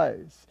holy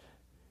place.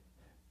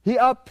 He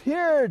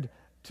appeared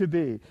to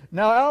be.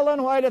 Now,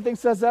 Ellen White, I think,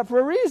 says that for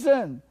a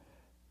reason.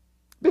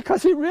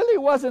 Because he really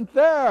wasn't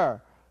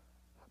there.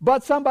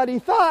 But somebody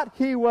thought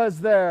he was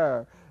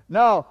there.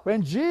 Now,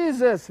 when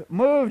Jesus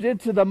moved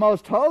into the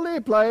most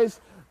holy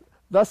place,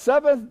 the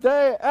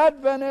Seventh-day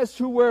Adventists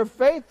who were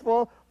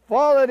faithful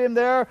followed him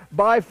there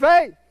by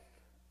faith.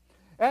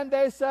 And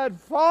they said,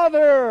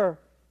 Father,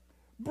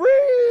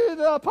 breathe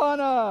upon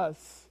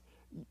us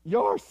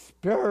your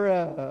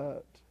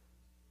Spirit.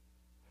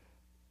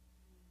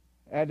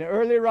 And in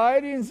early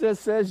writings it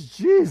says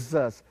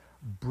Jesus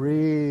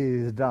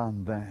breathed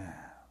on them.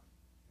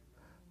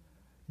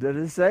 Did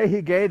it say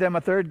he gave them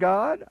a third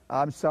God?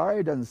 I'm sorry,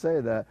 it doesn't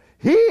say that.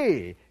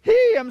 He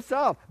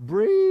himself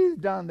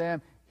breathed on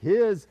them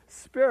his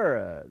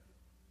Spirit.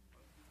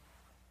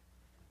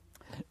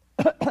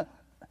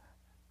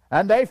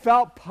 And they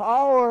felt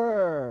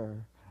power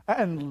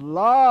and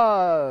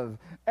love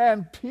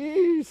and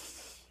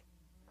peace.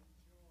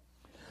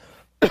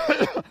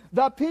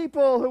 The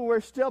people who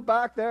were still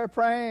back there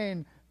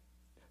praying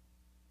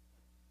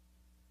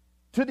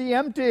to the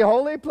empty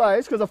holy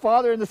place, because the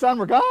Father and the Son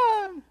were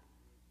gone,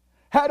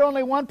 had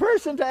only one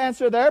person to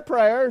answer their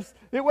prayers.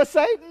 It was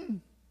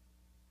Satan.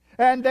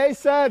 And they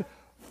said,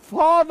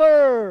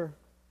 Father,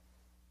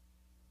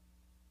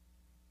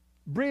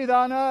 breathe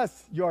on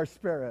us your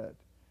Spirit.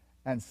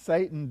 And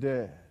Satan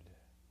did.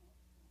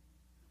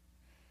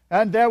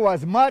 And there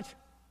was much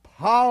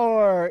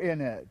power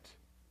in it,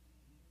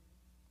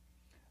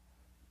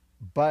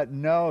 but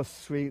no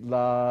sweet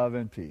love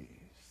and peace.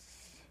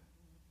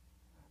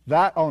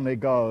 That only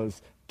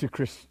goes to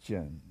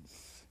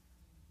Christians.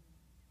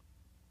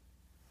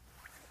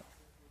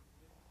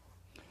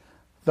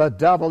 The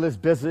devil is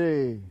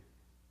busy.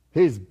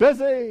 He's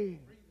busy.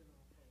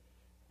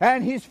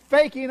 And he's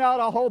faking out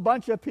a whole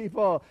bunch of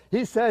people.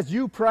 He says,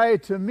 you pray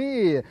to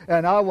me,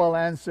 and I will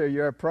answer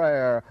your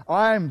prayer.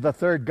 I'm the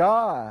third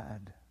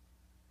God.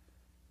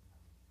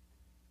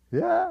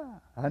 Yeah,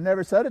 I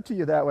never said it to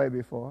you that way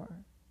before.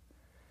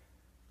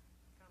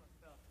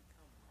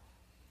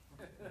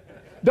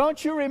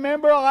 Don't you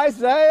remember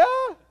Isaiah?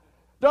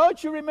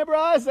 Don't you remember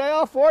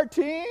Isaiah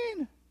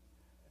 14?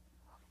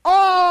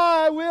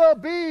 I will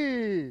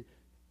be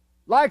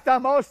like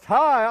the Most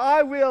High.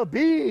 I will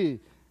be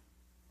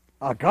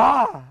a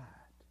God.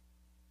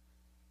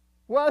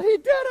 Well, he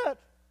did it.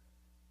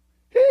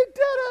 He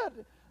did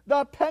it.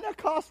 The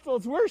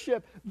Pentecostals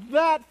worship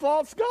that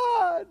false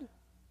God.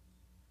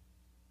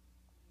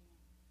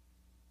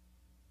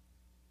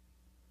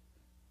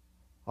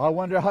 I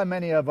wonder how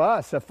many of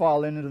us have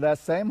fallen into that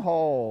same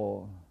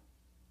hole.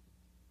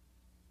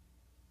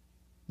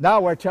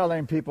 Now we're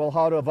telling people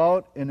how to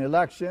vote in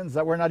elections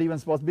that we're not even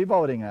supposed to be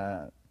voting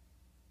at.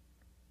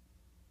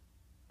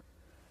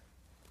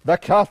 The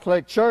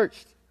Catholic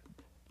Church,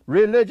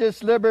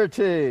 religious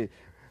liberty.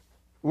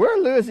 We're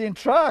losing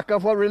track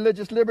of what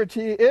religious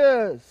liberty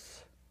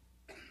is.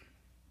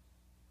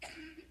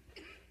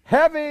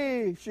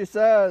 Heavy, she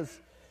says,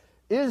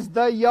 is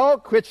the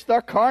yoke which the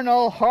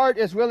carnal heart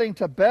is willing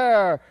to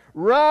bear,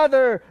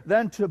 rather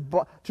than to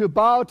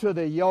bow to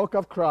the yoke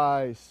of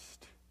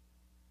Christ.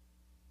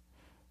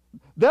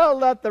 They'll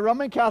let the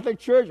Roman Catholic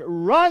Church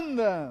run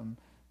them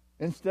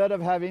instead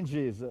of having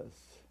Jesus.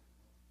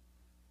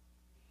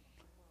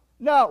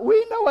 Now,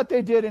 we know what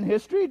they did in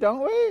history,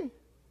 don't we?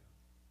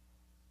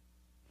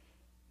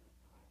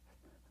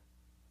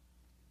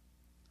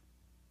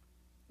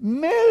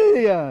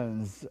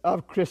 Millions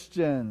of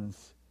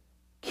Christians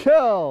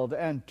killed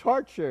and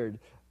tortured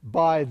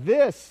by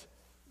this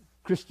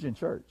Christian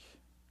church.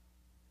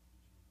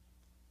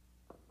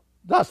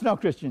 That's no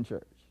Christian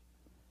church.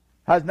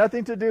 Has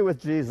nothing to do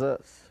with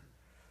Jesus.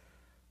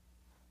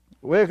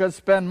 We could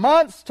spend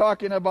months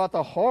talking about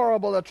the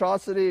horrible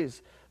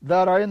atrocities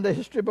that are in the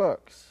history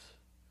books.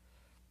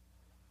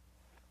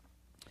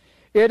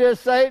 It is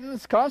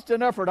Satan's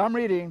constant effort, I'm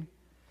reading,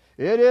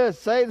 it is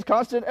Satan's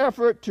constant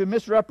effort to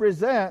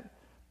misrepresent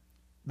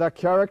the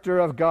character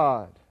of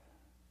God,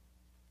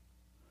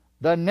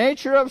 the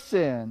nature of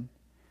sin,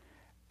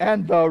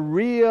 and the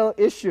real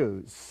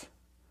issues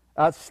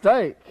at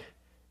stake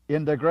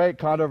in the great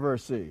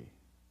controversy.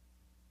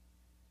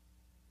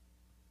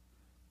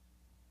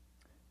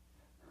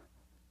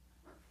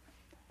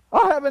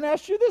 I haven't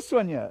asked you this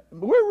one yet.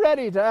 We're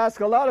ready to ask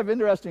a lot of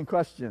interesting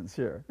questions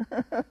here.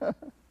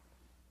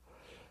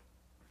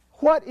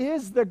 What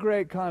is the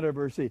great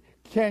controversy?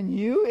 Can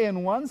you,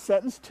 in one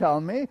sentence,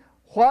 tell me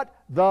what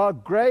the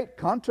great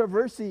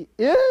controversy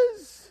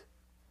is?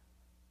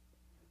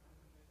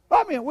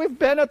 I mean, we've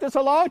been at this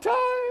a long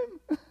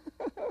time.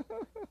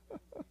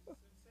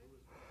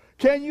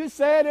 Can you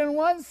say it in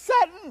one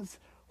sentence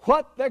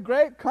what the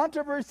great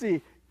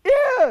controversy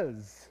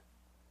is?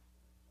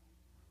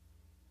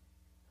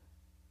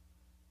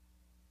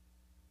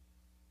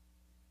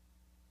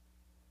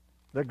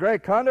 The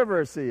great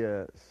controversy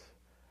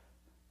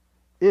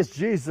is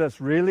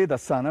Jesus really the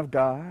Son of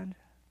God?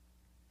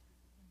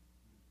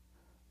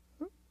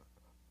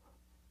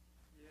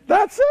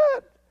 That's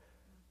it.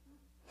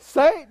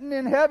 Satan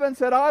in heaven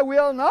said, I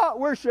will not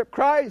worship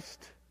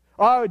Christ.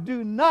 I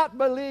do not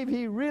believe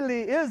he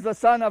really is the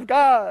Son of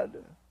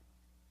God.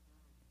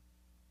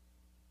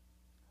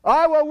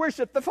 I will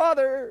worship the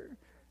Father,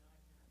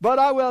 but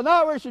I will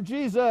not worship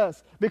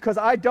Jesus because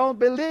I don't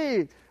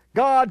believe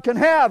God can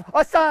have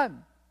a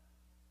son.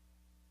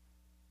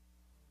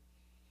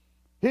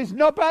 He's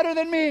no better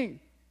than me.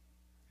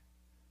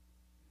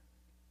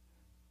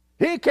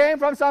 He came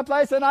from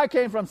someplace and I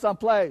came from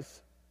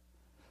someplace.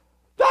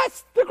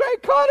 That's the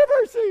great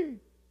controversy.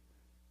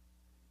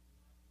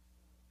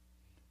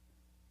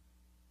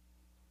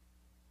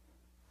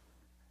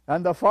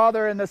 And the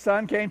Father and the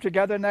Son came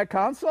together in that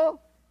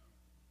council.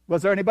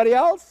 Was there anybody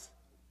else?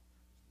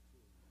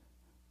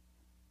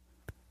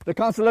 The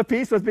council of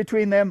peace was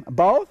between them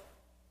both.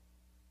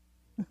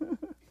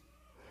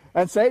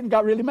 And Satan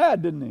got really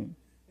mad, didn't he?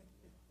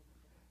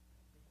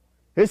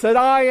 He said,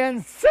 I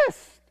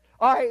insist,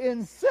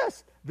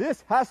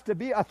 this has to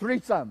be a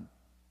threesome.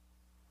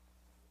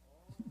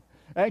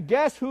 And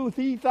guess who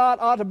he thought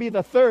ought to be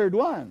the third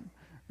one?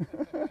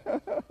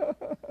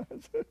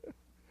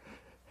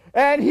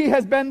 And he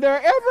has been there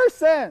ever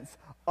since.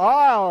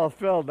 I'll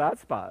fill that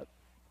spot.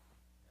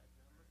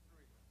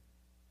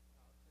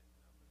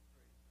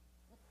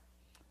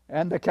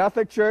 And the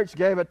Catholic Church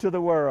gave it to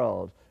the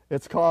world.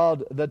 It's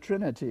called the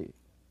Trinity.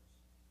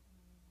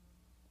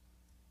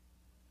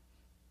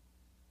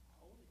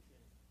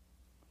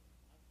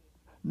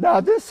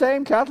 Now, this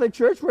same Catholic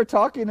Church we're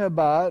talking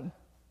about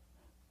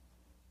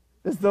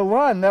is the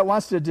one that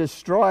wants to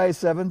destroy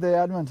Seventh-day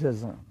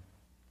Adventism.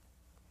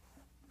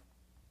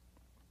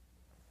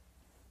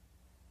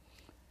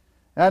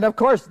 And of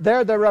course,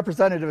 they're the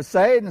representative of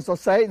Satan, so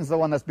Satan's the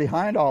one that's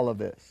behind all of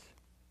this.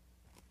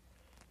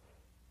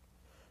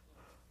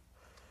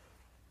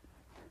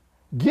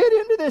 Get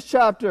into this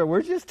chapter.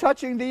 We're just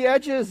touching the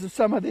edges of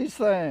some of these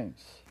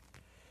things.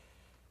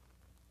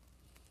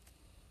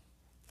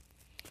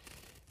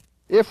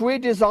 If we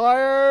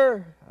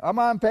desire, I'm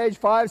on page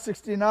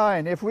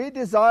 569, if we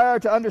desire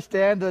to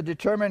understand the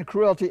determined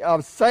cruelty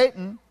of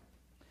Satan,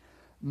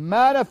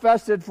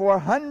 manifested for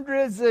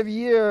hundreds of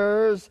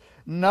years,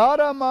 not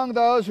among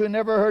those who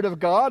never heard of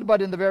God,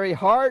 but in the very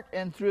heart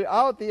and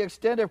throughout the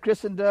extent of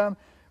Christendom,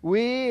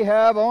 we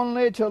have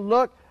only to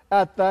look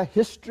at the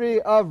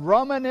history of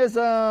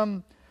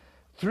Romanism.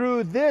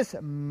 Through this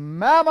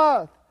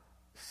mammoth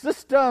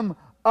system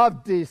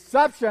of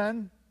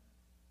deception,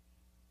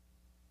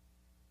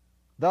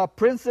 the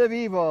prince of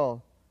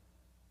evil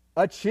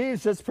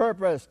achieves his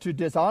purpose to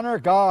dishonor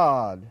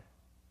God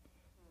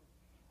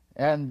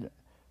and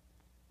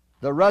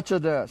the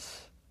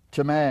wretchedness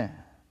to man.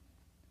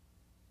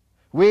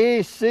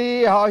 We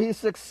see how he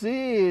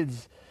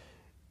succeeds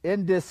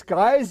in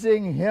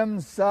disguising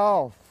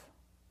himself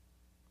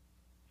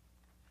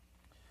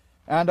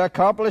and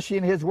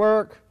accomplishing his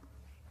work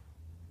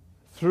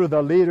through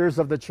the leaders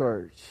of the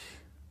church.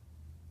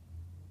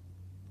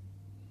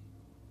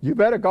 You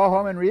better go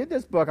home and read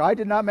this book. I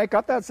did not make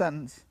up that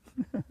sentence.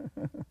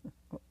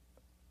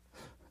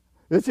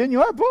 It's in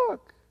your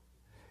book.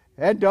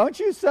 And don't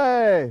you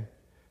say,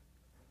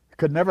 it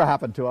could never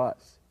happen to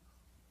us.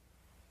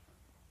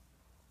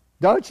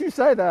 Don't you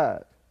say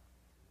that.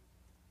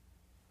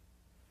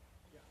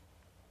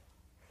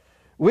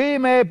 We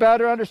may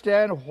better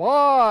understand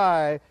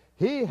why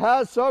he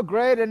has so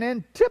great an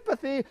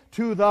antipathy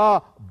to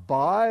the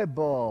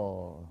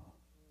Bible.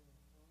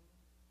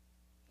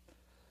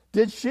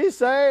 Did she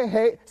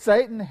say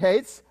Satan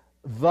hates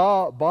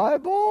the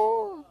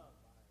Bible?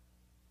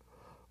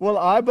 Well,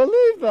 I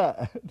believe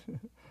that.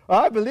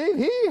 I believe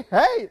he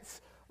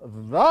hates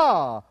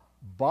the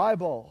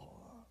Bible.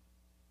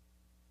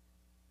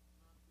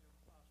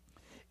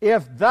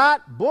 If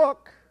that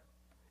book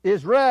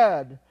is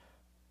read,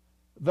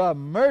 the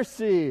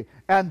mercy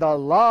and the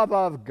love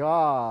of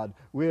God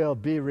will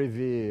be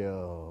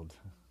revealed.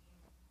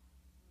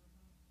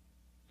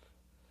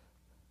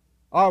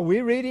 Are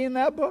we reading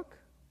that book?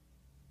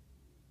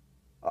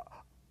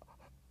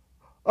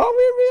 Are we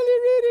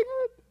really reading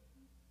it?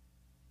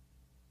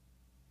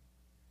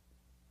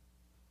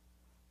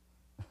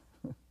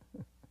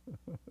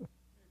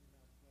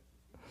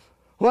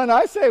 When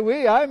I say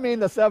we, I mean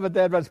the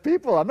Seventh-day Adventist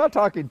people. I'm not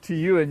talking to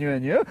you and you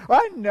and you.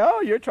 I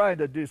know you're trying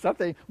to do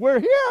something.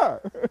 We're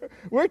here.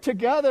 We're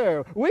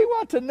together. We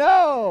want to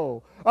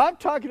know. I'm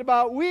talking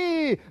about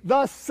we,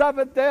 the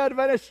Seventh-day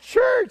Adventist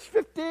Church,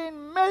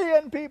 15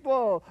 million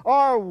people.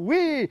 Are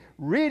we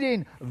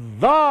reading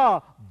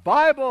the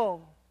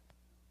Bible?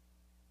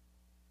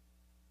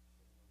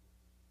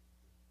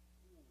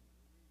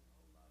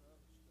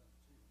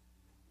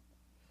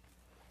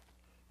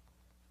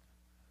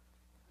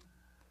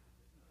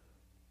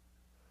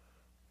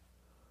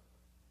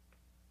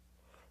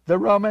 The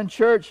Roman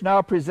Church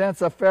now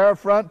presents a fair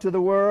front to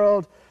the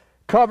world,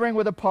 covering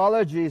with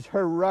apologies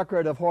her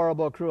record of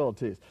horrible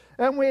cruelties.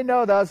 And we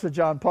know that's what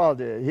John Paul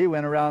did. He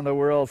went around the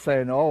world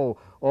saying, oh,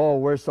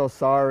 we're so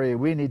sorry.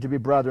 We need to be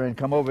brethren.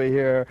 Come over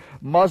here.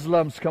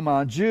 Muslims, come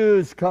on.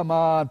 Jews, come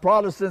on.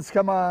 Protestants,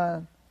 come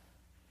on.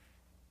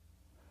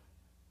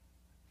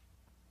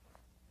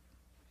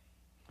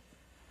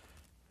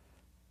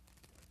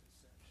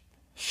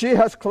 She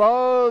has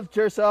clothed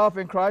herself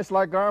in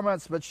Christ-like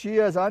garments, but she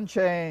is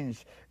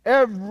unchanged.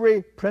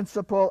 Every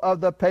principle of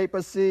the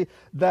papacy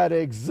that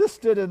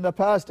existed in the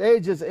past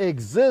ages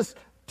exists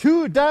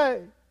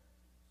today.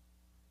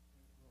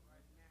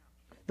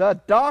 The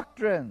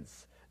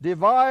doctrines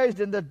devised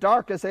in the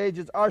darkest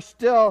ages are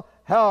still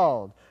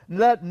held.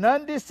 Let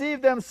none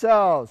deceive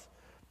themselves.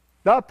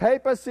 The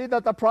papacy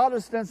that the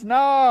Protestants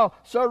now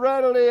so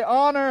readily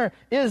honor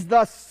is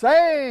the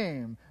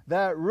same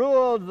that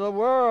ruled the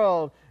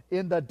world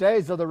in the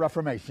days of the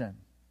Reformation.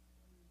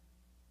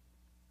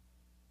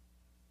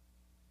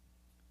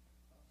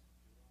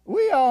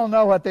 We all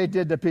know what they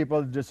did to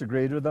people who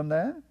disagreed with them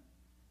then.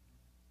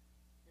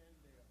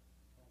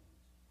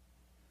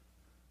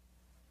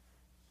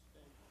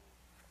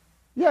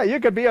 Yeah, you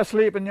could be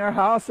asleep in your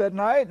house at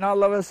night, and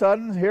all of a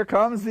sudden, here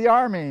comes the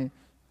army.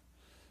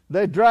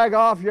 They drag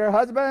off your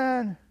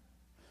husband.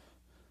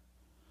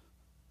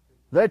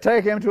 They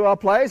take him to a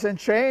place and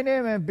chain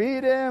him and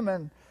beat him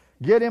and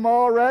get him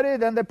all ready.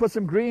 Then they put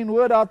some green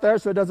wood out there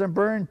so it doesn't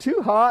burn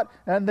too hot,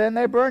 and then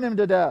they burn him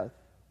to death.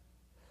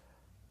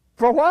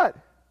 For what?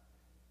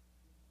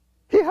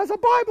 He has a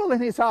Bible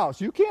in his house.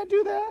 You can't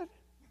do that.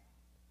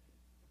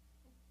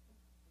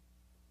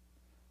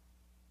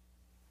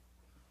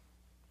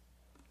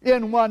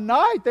 In one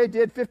night, they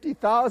did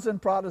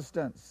 50,000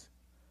 Protestants.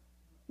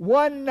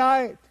 One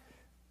night.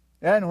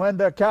 And when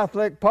the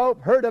Catholic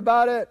Pope heard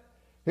about it,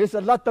 he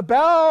said, let the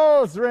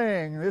bells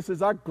ring. This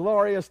is our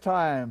glorious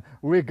time.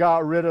 We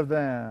got rid of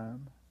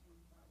them.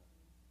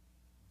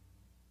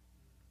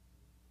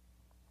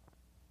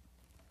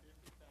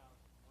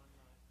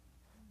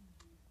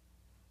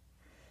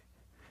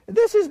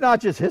 This is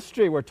not just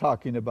history we're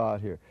talking about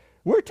here.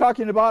 We're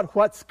talking about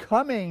what's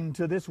coming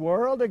to this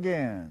world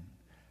again.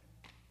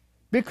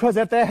 Because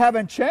if they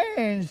haven't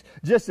changed,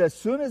 just as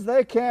soon as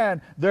they can,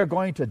 they're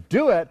going to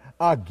do it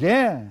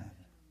again.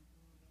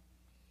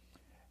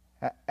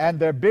 And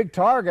their big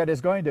target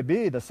is going to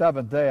be the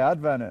Seventh-day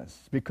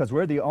Adventists, because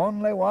we're the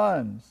only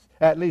ones,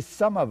 at least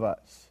some of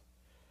us,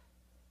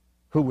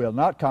 who will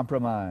not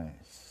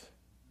compromise.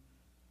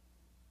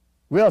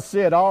 We'll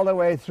see it all the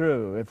way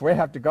through. If we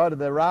have to go to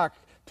the rock,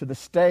 to the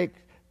stake,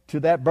 to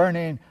that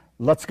burning,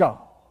 let's go.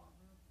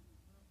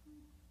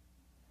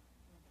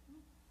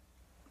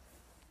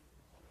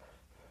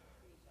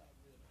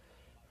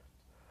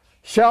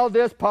 Shall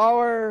this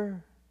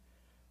power,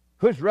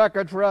 whose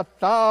record for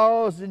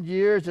 1,000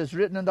 years is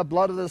written in the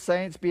blood of the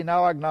saints, be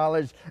now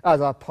acknowledged as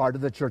a part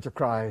of the Church of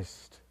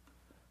Christ?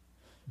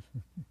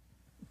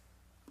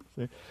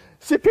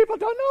 See, people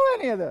don't know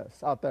any of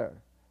this out there.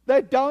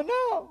 They don't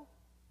know.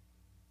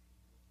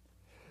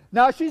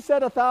 Now, she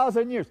said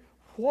 1,000 years.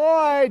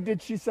 Why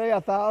did she say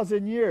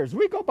 1,000 years?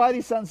 We go by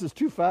these sentences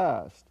too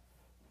fast.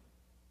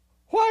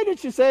 Why did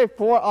she say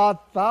for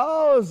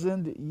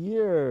 1,000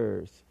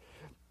 years?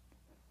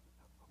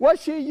 Well,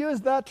 she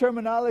used that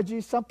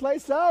terminology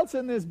someplace else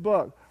in this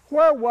book.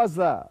 Where was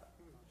that?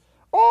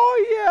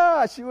 Oh,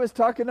 yeah, she was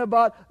talking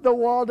about the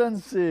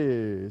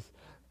Waldenses.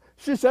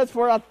 She says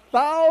for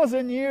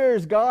 1,000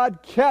 years God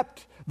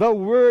kept the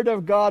Word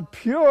of God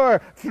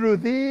pure through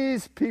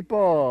these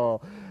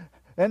people.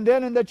 And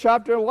then in the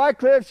chapter of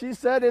Wycliffe, she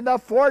said in the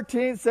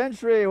 14th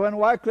century, when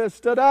Wycliffe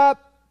stood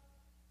up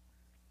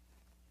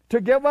to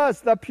give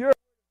us the pure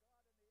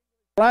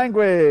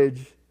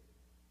language.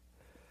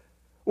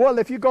 Well,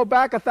 if you go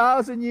back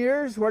 1,000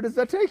 years, where does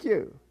that take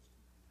you?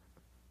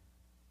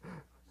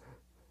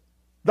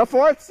 The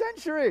 4th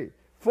century.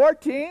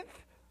 14th,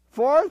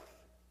 4th.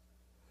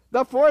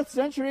 The 4th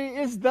century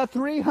is the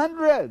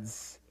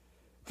 300s.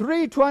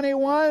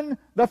 321,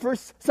 the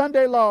first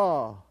Sunday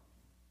law.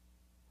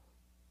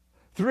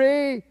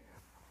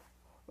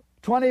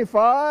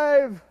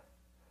 325,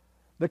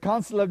 the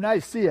Council of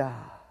Nicaea.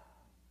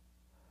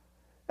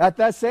 At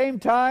that same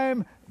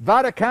time,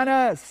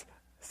 Vaticanus,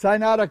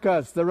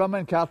 Sinaiticus, the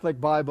Roman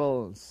Catholic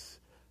Bibles.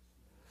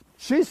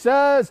 She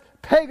says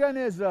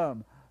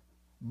paganism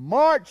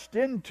marched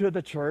into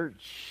the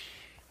church.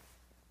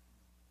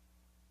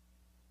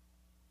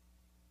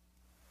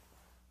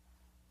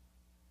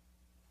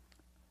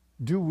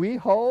 Do we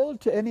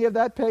hold to any of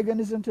that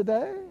paganism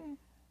today?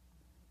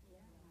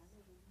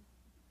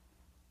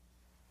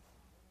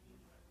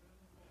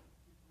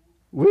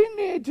 We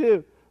need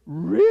to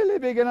really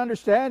begin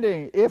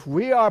understanding if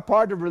we are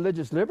part of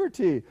religious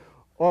liberty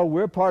or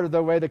we're part of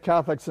the way the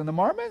Catholics and the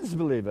Mormons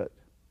believe it.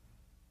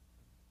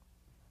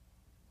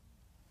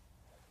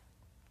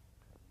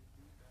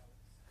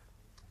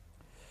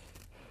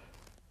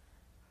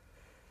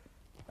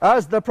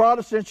 As the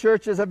Protestant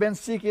churches have been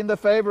seeking the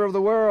favor of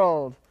the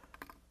world,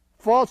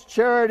 false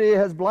charity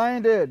has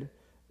blinded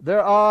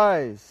their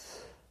eyes.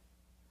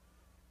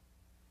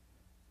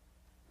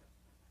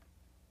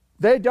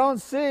 They don't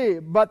see,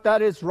 but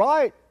that it's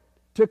right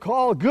to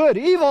call good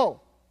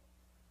evil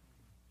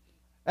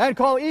and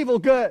call evil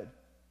good.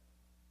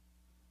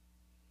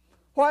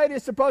 Why do you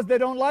suppose they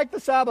don't like the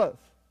Sabbath?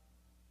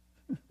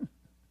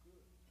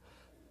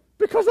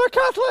 Because they're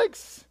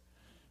Catholics.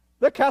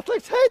 The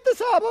Catholics hate the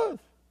Sabbath.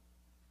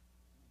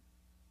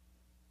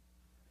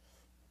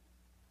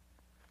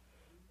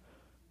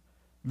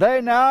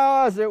 They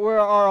now, as it were,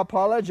 are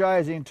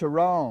apologizing to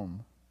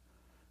Rome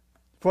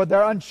for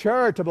their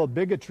uncharitable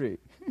bigotry.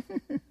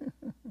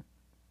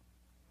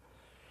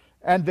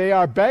 And they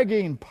are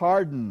begging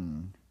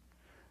pardon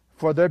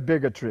for their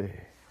bigotry.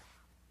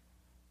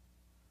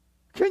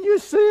 Can you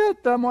see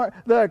it?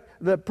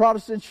 The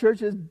Protestant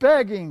church is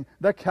begging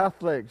the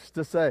Catholics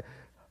to say,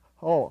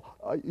 oh,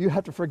 you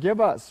have to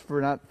forgive us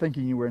for not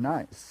thinking you were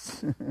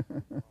nice.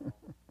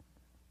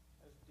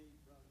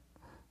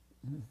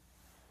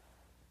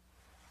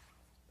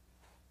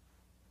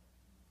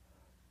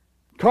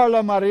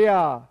 Carlo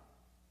Maria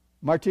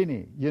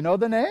Martini. You know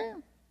the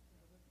name?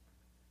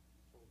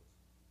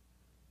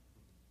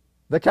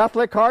 The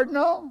Catholic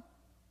cardinal?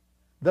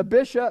 The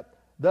bishop?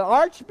 The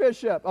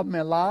Archbishop of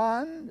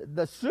Milan,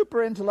 the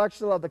super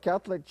intellectual of the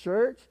Catholic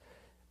Church,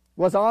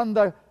 was on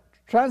the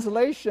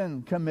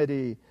translation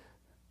committee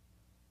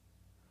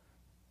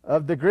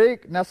of the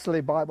Greek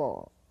Nestle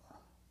Bible.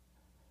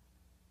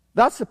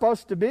 That's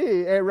supposed to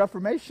be a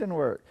Reformation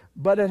work,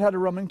 but it had a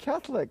Roman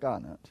Catholic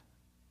on it.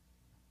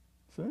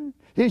 See?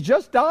 He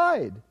just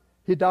died.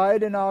 He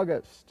died in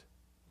August.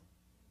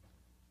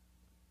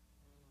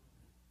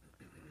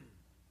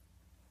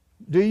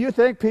 Do you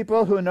think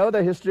people who know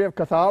the history of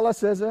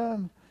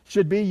Catholicism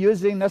should be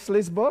using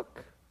Nestle's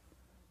book?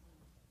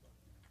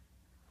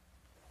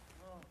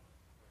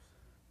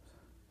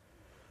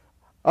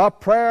 A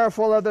prayer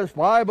full of this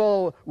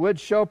Bible would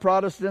show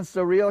Protestants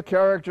the real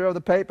character of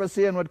the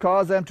papacy and would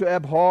cause them to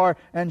abhor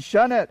and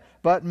shun it.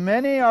 But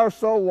many are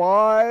so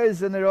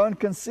wise in their own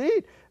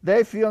conceit,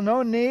 they feel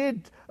no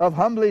need of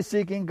humbly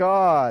seeking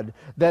God,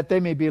 that they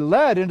may be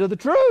led into the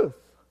truth.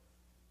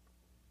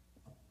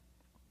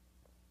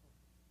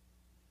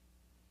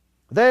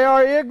 They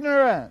are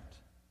ignorant,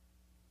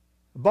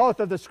 both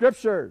of the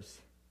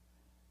Scriptures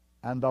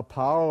and the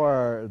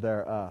power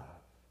thereof.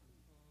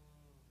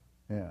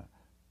 Yeah,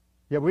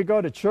 we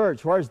go to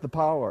church. Where's the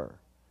power?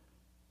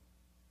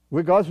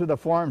 We go through the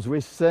forms.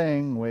 We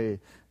sing. We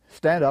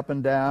stand up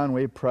and down.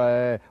 We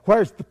pray.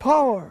 Where's the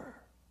power?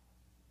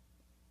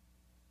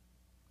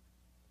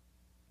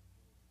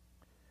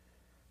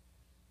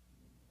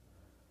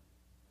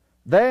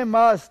 They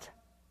must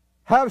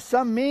have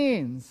some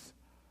means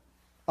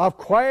of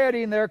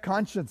quieting their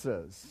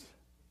consciences.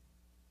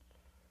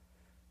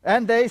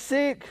 And they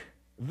seek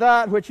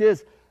that which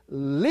is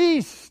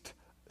least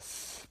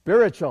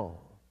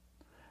spiritual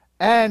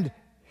and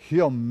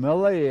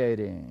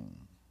humiliating.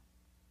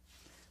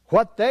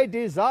 What they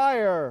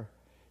desire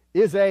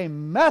is a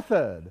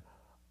method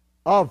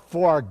of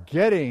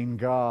forgetting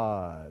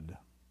God.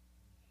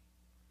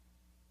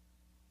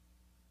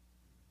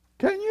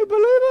 Can you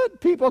believe it?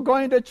 People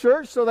going to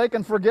church so they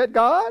can forget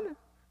God?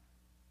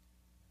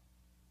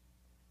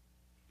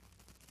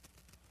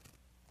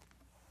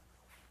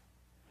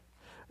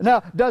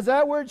 Now, does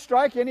that word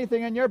strike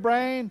anything in your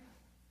brain?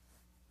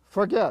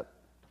 Forget.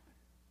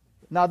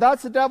 Now,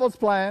 that's the devil's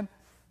plan.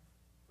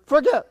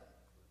 Forget.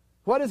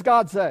 What does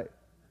God say?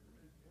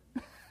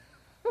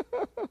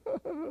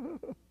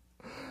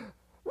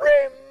 Remember.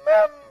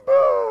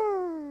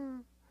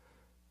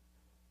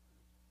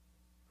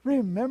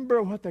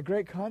 Remember what the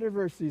great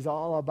controversy is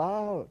all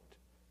about.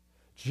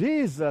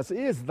 Jesus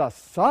is the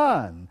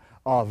Son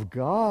of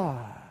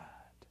God.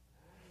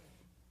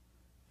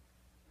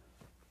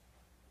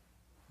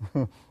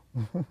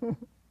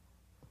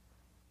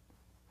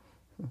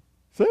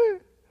 See?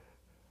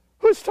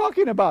 Who's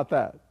talking about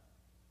that?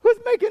 Who's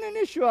making an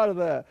issue out of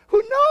that?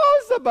 Who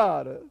knows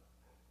about it?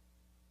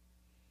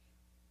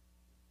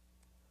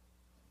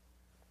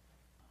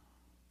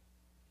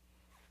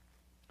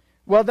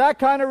 Well, that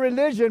kind of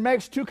religion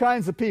makes two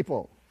kinds of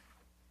people.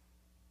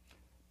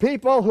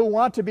 People who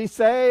want to be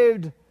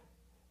saved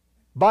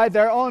by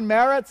their own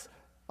merits.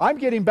 I'm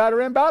getting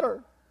better and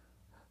better.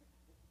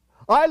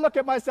 I look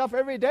at myself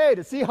every day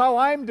to see how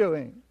I'm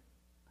doing.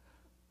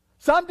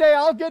 Someday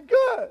I'll get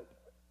good.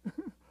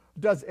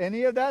 Does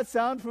any of that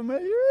sound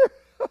familiar?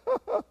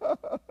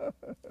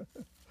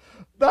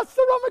 That's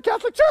the Roman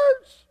Catholic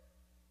Church.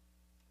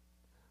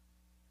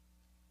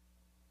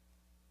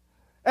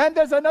 And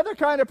there's another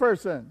kind of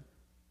person.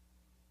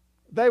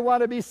 They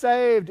want to be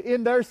saved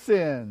in their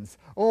sins.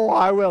 Oh,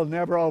 I will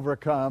never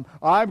overcome.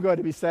 I'm going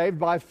to be saved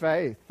by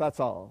faith. That's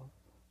all.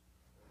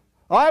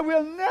 I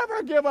will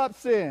never give up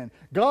sin.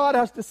 God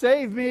has to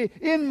save me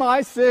in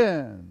my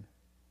sin.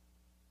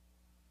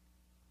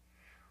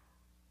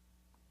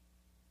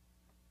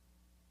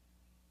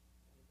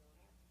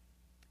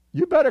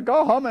 You better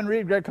go home and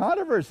read Great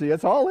Controversy.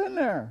 It's all in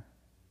there.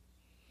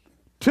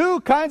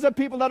 Two kinds of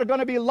people that are going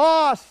to be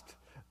lost,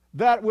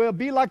 that will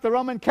be like the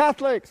Roman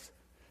Catholics,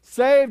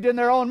 saved in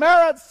their own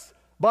merits,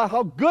 by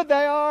how good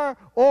they are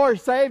or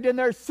saved in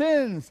their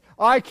sins,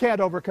 I can't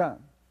overcome.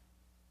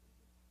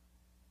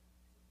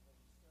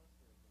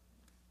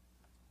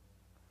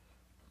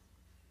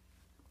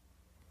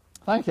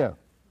 Thank you.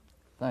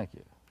 Thank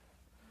you.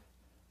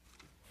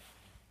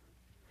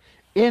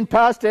 In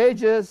past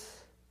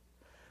ages,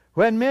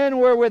 when men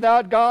were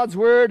without God's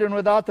word and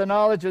without the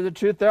knowledge of the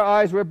truth, their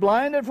eyes were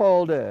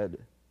blindfolded.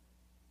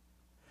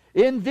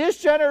 In this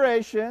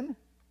generation,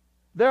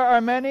 there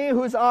are many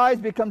whose eyes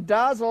become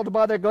dazzled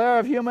by the glare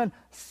of human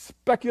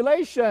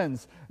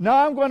speculations.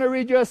 Now I'm going to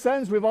read you a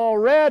sentence we've all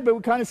read, but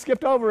we kind of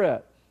skipped over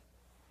it.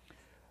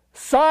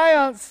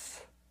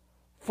 Science,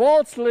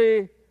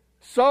 falsely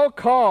so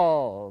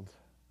called,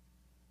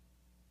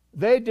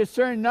 they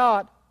discern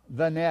not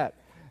the net.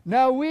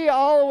 Now we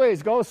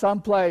always go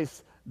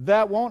someplace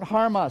that won't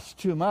harm us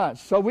too much.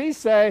 So we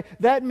say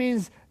that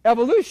means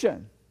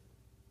evolution.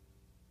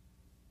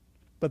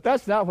 But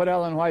that's not what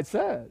Ellen White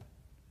said.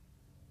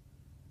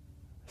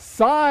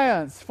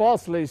 Science,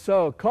 falsely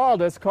so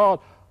called, is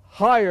called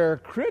higher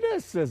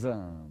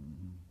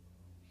criticism.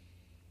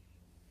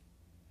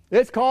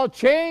 It's called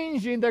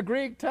changing the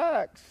Greek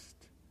text.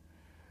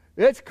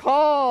 It's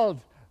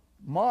called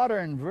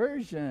modern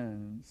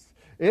versions.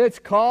 It's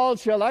called,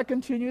 shall I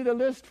continue the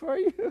list for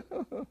you?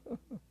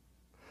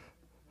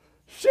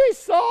 She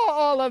saw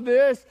all of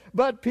this,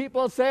 but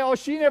people say, oh,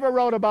 she never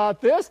wrote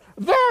about this.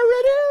 There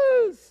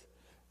it is.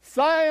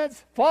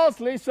 Science,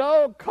 falsely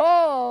so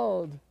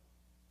called.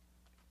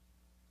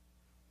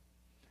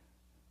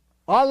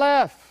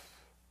 Aleph,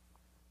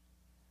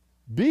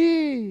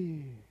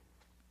 B,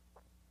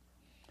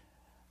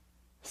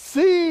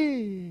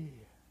 C,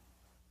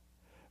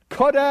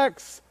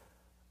 Codex.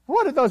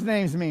 What do those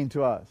names mean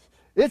to us?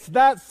 It's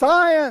that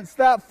science,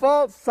 that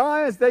false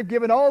science. They've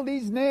given all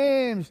these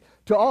names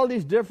to all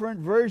these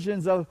different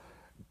versions of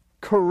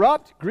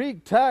corrupt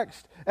Greek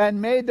text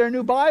and made their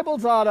new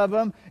Bibles out of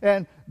them.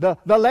 And the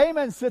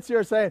layman sits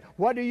here saying,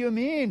 what do you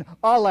mean,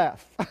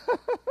 Aleph?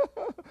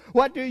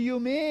 What do you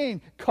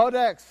mean,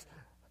 Codex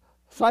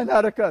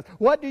Sinaiticus?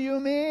 What do you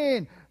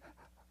mean,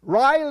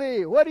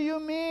 Riley? What do you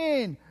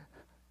mean,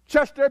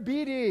 Chester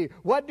Beatty?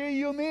 What do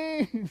you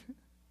mean,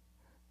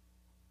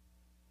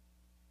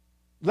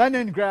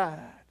 Leningrad?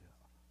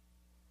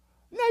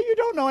 No, you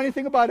don't know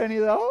anything about any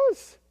of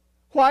those.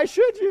 Why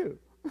should you?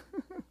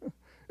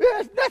 It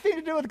has nothing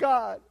to do with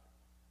God.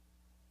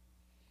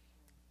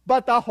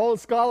 But the whole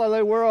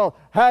scholarly world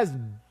has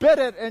bit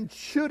it and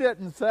chewed it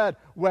and said,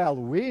 well,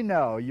 we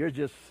know, you're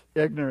just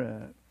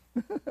ignorant.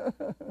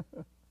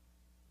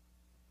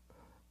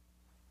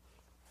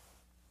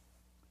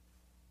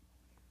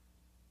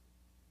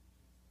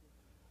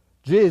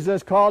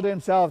 Jesus called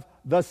himself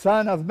the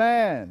Son of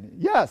Man.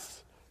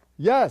 Yes,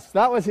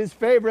 that was his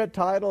favorite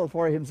title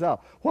for himself.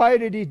 Why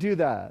did he do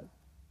that?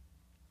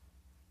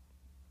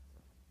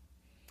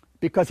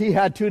 Because he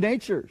had two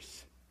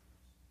natures.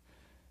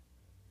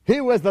 He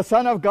was the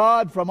Son of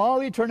God from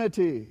all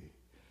eternity.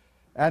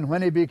 And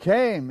when he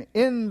became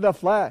in the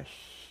flesh,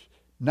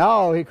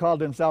 now he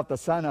called himself the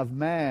Son of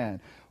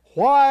Man.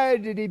 Why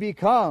did he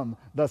become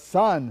the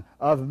Son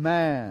of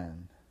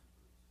Man?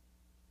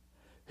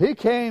 He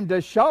came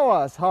to show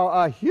us how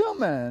a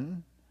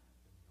human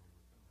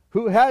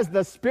who has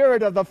the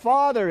Spirit of the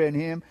Father in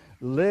him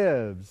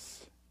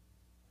lives.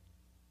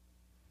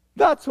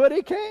 That's what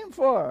he came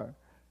for.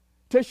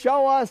 To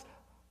show us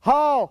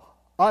how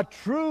a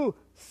true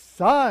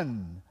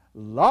Son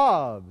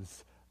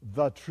loves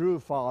the true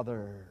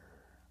Father.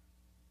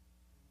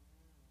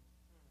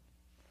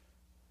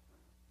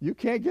 You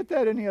can't get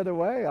that any other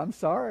way. I'm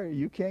sorry.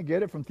 You can't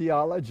get it from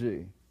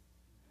theology.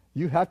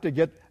 You have to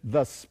get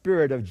the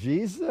Spirit of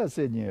Jesus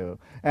in you.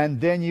 And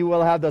then you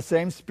will have the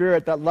same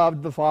Spirit that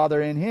loved the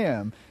Father in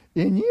him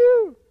in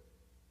you.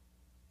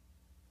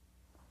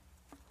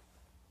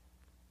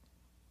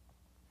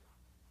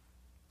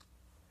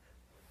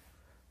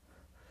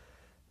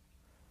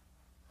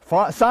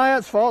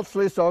 Science,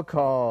 falsely so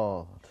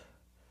called.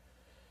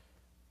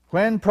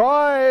 When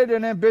pride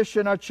and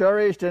ambition are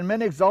cherished and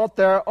men exalt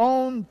their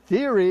own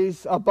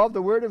theories above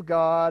the Word of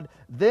God,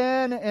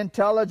 then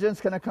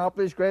intelligence can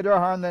accomplish greater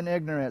harm than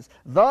ignorance.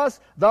 Thus,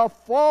 the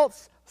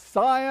false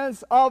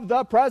science of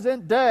the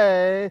present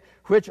day,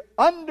 which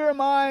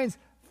undermines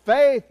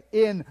faith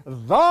in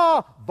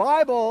the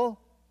Bible,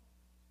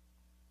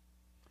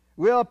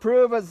 will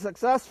prove as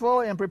successful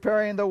in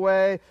preparing the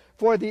way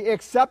for the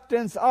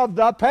acceptance of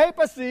the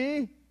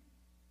papacy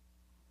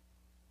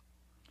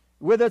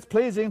with its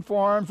pleasing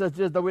forms, such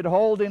as the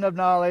withholding of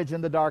knowledge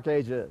in the Dark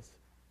Ages.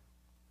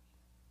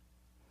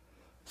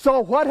 So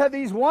what have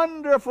these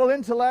wonderful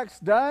intellects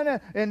done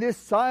in this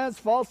science,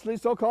 falsely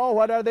so-called?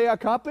 What are they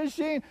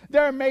accomplishing?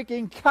 They're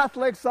making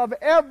Catholics of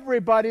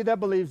everybody that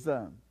believes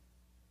them.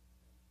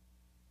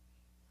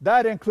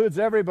 That includes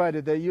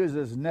everybody that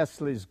uses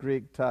Nestle's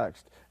Greek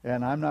text.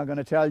 And I'm not going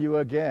to tell you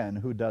again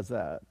who does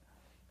that.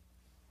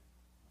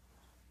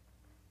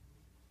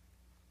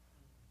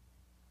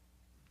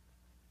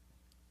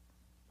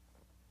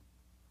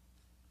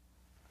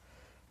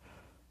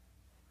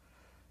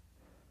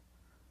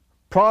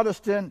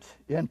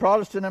 in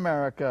Protestant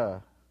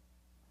America,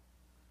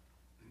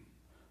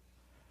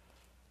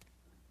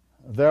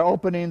 they're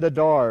opening the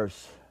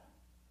doors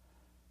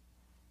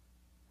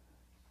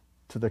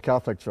to the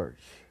Catholic Church.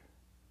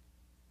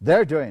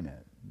 They're doing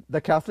it.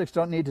 The Catholics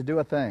don't need to do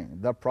a thing.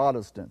 The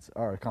Protestants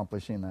are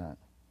accomplishing that.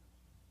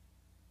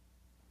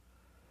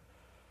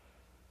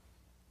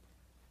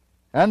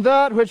 And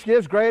that which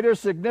gives greater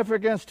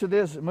significance to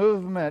this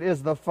movement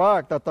is the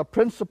fact that the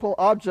principal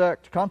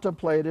object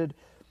contemplated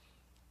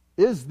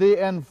is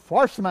the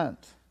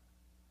enforcement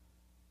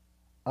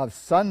of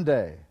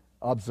Sunday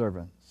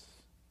observance.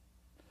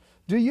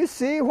 Do you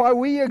see why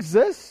we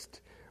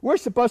exist? We're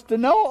supposed to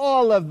know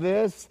all of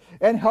this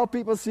and help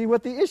people see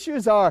what the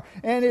issues are.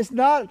 And it's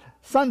not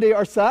Sunday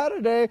or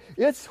Saturday.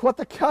 It's what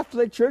the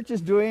Catholic Church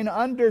is doing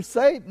under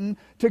Satan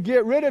to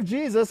get rid of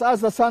Jesus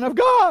as the Son of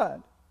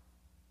God.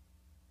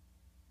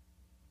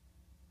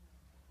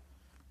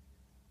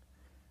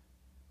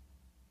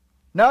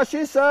 Now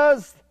she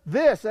says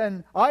this,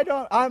 and I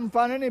haven't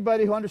found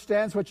anybody who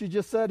understands what you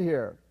just said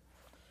here.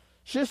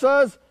 She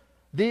says,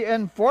 the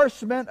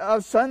enforcement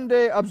of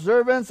Sunday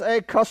observance,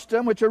 a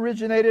custom which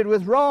originated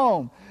with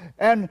Rome.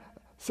 And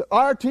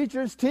our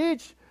teachers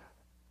teach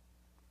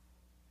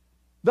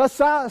the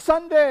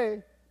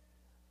Sunday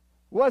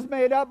was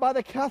made up by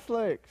the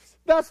Catholics.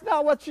 That's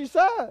not what she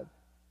said,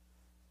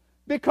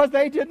 because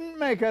they didn't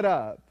make it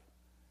up.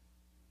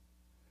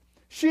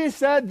 She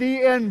said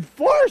the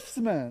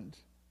enforcement.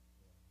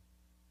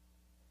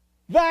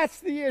 That's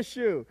the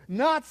issue.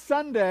 Not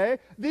Sunday.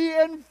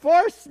 The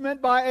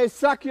enforcement by a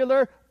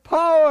secular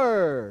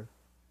power.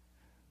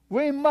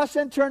 We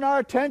mustn't turn our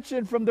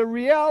attention from the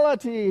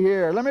reality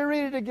here. Let me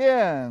read it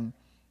again.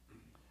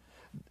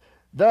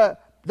 The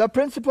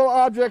principal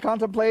object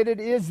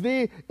contemplated is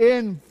the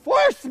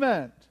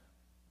enforcement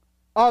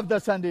of the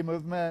Sunday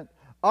movement.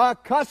 A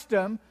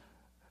custom.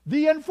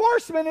 The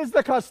enforcement is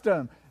the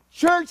custom.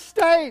 Church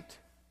state.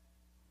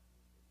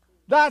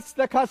 That's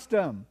the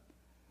custom.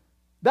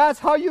 That's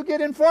how you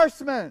get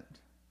enforcement.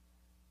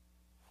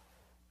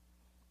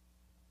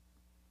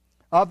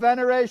 A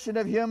veneration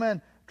of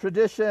human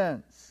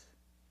traditions.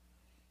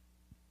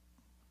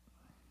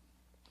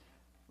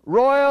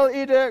 Royal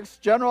edicts,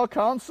 general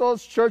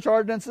councils, church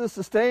ordinances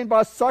sustained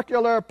by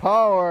secular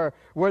power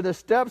were the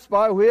steps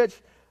by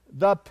which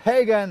the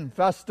pagan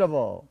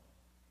festival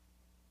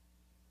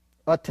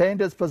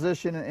attained its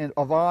position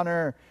of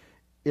honor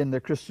in the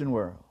Christian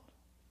world.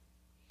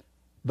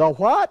 The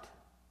what?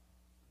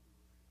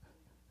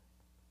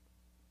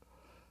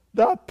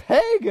 The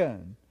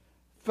pagan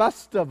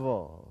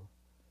festival.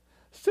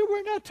 So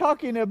we're not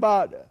talking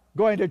about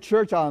going to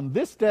church on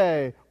this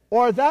day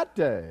or that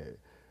day.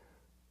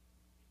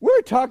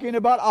 We're talking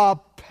about a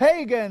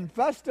pagan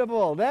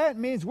festival. That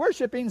means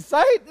worshiping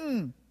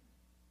Satan.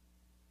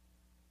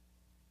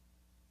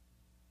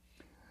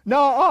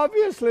 Now,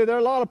 obviously, there are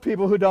a lot of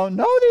people who don't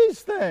know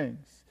these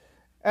things.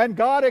 And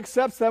God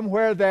accepts them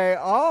where they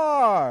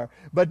are.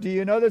 But do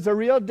you know there's a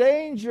real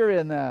danger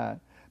in that?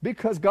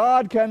 Because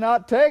God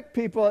cannot take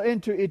people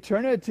into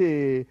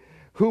eternity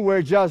who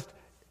were just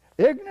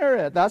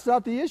ignorant. That's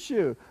not the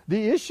issue.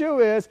 The issue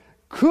is,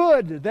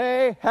 could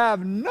they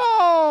have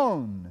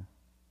known?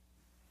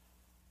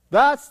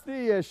 That's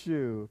the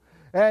issue.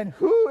 And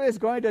who is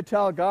going to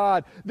tell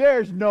God,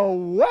 there's no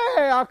way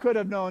I could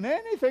have known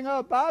anything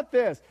about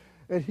this?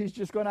 And he's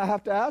just going to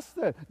have to ask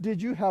them, did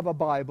you have a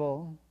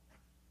Bible?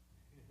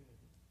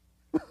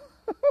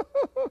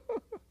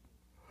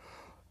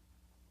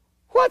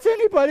 What's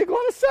anybody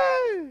going to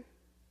say?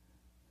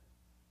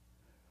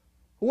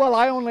 Well,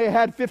 I only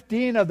had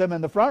 15 of them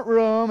in the front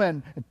room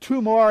and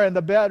 2 more in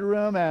the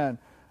bedroom, and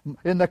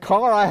in the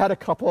car I had a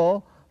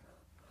couple.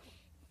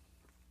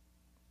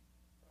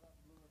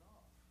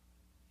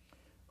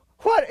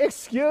 What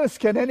excuse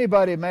can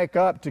anybody make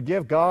up to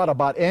give God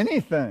about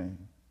anything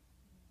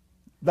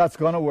that's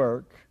going to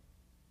work?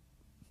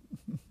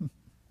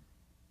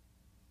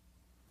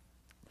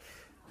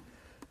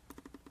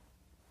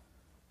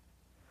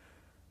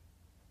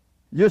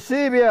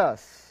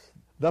 Eusebius,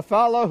 the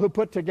fellow who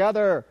put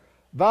together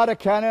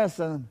Vaticanus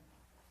and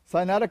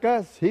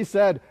Sinaiticus, he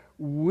said,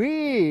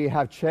 we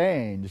have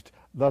changed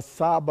the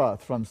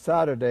Sabbath from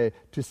Saturday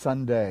to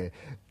Sunday.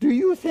 Do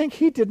you think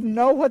he didn't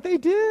know what they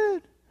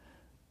did?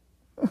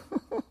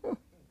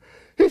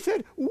 He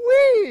said,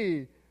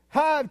 we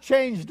have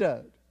changed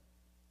it.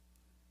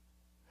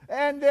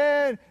 And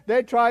then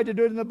they tried to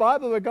do it in the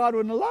Bible, but God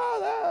wouldn't allow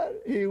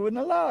that. He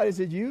wouldn't allow it. He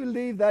said, you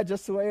leave that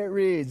just the way it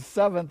reads,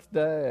 7th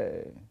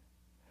day.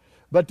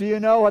 But do you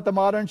know what the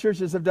modern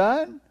churches have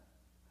done?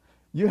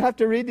 You have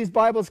to read these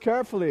Bibles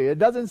carefully. It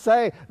doesn't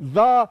say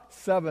the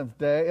 7th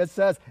day. It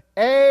says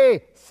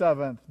a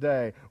 7th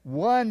day.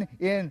 1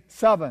 in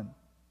 7.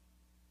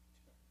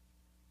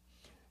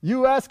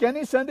 You ask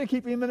any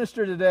Sunday-keeping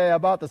minister today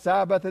about the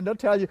Sabbath, and they'll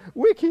tell you,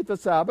 we keep the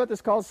Sabbath.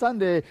 It's called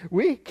Sunday.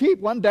 We keep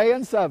 1 day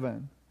in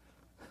 7.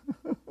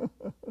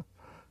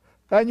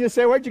 And you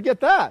say, where'd you get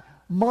that?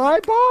 My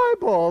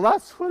Bible.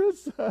 That's what it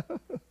says.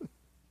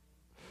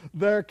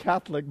 Their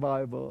Catholic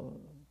Bible.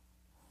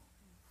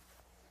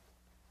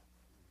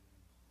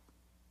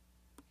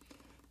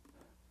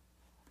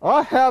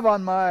 I have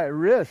on my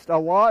wrist a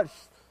watch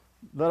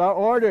that I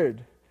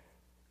ordered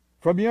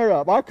from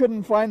Europe. I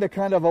couldn't find the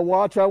kind of a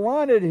watch I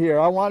wanted here.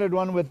 I wanted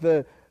one with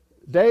the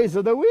days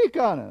of the week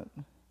on it.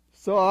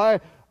 So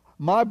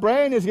my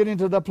brain is getting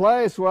to the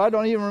place where I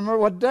don't even remember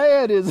what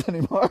day it is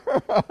anymore.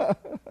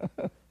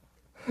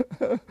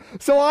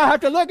 So I have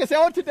to look and say,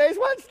 oh, today's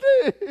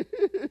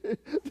Wednesday.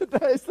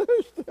 Today's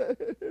Thursday.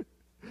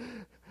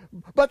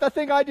 But the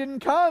thing I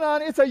didn't count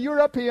on, it's a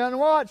European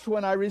watch.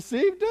 When I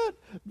received it,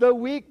 the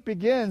week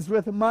begins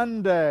with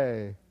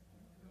Monday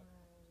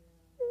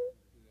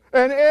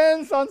and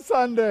ends on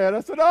Sunday. And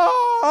I said,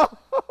 oh!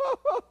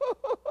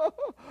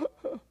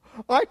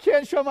 I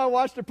can't show my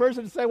watch to a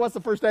person and say, what's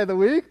the first day of the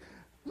week?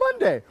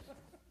 Monday.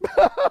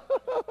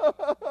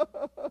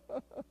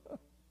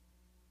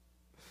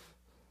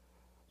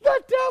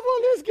 The devil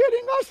is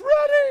getting us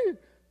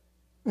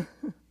ready.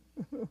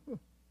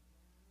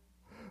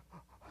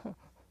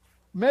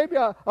 Maybe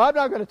I'm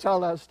not going to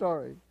tell that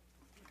story.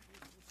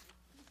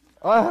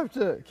 I have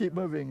to keep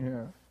moving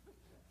here.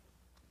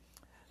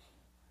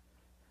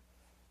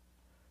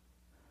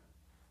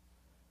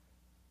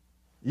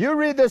 You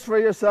read this for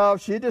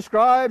yourself. She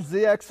describes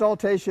the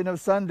exaltation of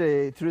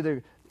Sunday through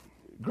the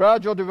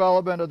gradual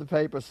development of the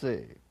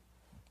papacy.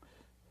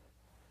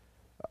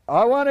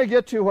 I want to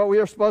get to what we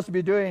are supposed to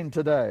be doing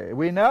today.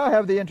 We now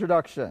have the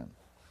introduction.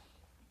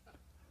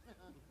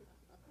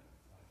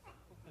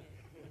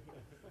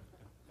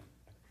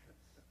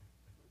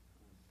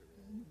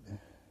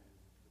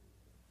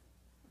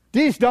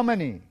 Dies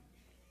Domini.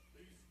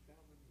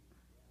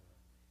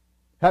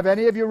 Have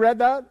any of you read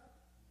that?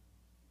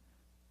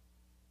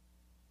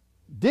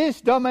 Dies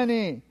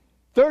Domini,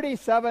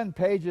 37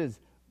 pages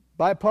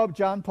by Pope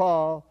John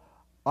Paul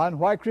on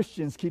why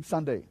Christians keep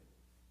Sunday.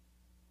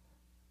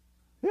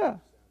 Yeah.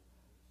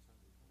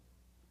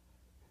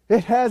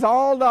 It has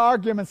all the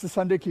arguments the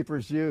Sunday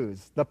keepers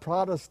use, the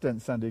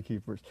Protestant Sunday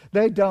keepers.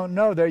 They don't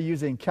know they're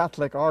using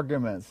Catholic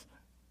arguments.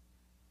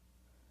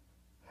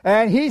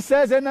 And he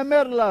says in the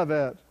middle of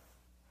it,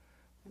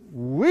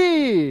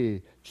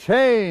 we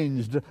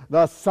changed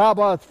the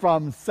Sabbath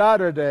from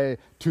Saturday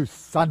to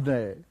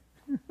Sunday.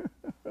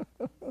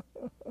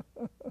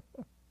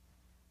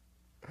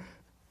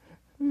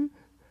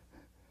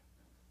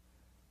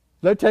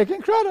 They're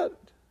taking credit.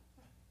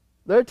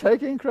 They're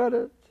taking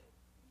credit.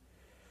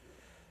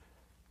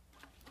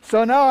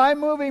 So now I'm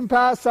moving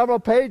past several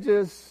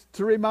pages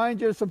to remind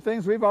you of some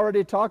things we've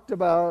already talked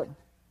about.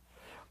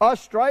 A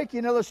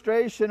striking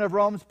illustration of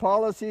Rome's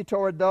policy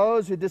toward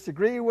those who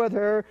disagree with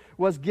her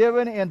was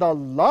given in the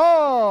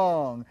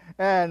long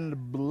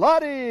and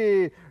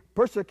bloody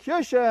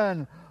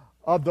persecution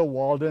of the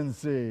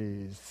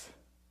Waldenses.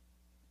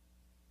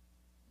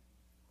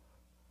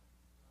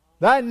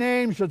 That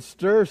name should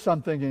stir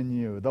something in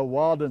you, the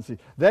Waldenses.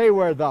 They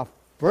were the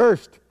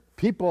first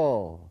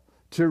people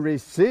to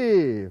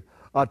receive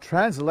a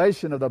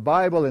translation of the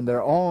Bible in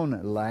their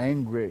own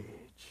language.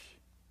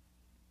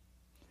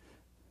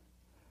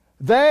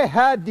 They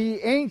had the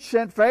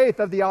ancient faith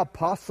of the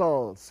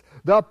apostles,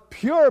 the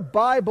pure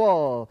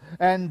Bible,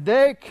 and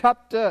they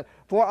kept it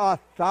for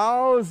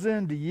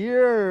 1,000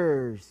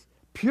 years,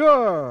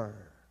 pure,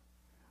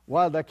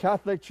 while the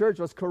Catholic Church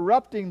was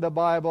corrupting the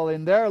Bible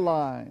in their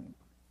line.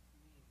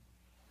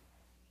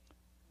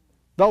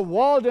 The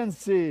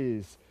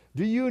Waldenses,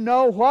 do you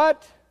know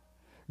what?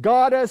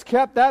 God has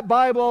kept that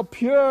Bible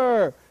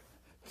pure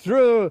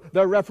through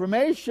the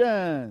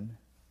Reformation,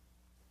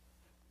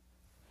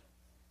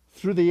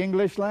 through the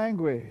English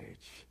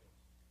language.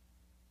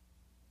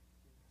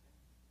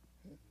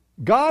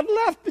 God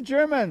left the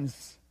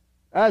Germans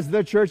as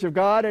the Church of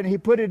God, and he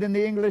put it in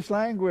the English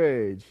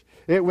language.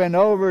 It went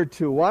over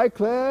to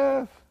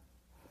Wycliffe.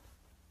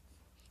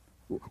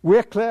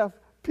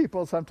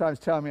 People sometimes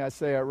tell me I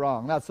say it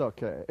wrong. That's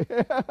okay.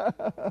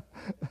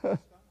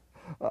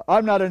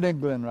 I'm not in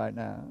England right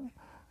now.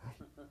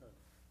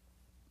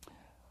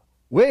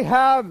 We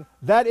have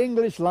that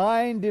English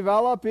line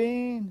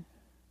developing,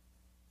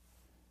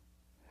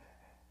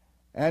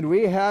 and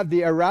we have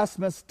the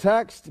Erasmus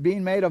text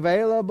being made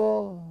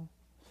available.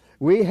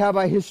 We have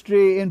a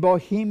history in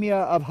Bohemia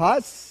of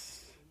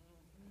Huss.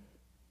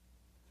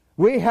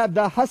 We have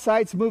the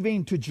Hussites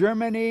moving to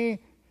Germany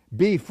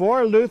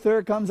before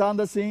Luther comes on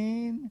the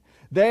scene.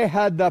 They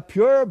had the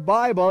pure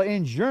Bible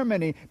in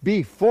Germany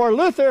before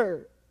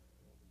Luther.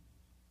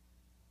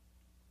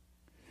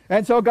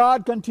 And so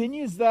God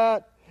continues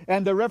that,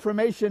 and the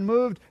Reformation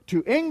moved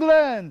to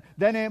England,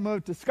 then it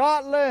moved to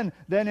Scotland,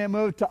 then it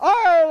moved to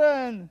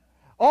Ireland.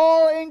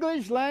 All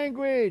English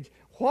language.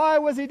 Why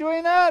was he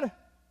doing that?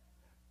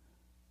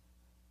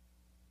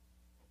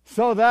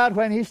 So that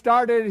when he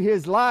started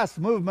his last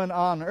movement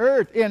on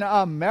earth in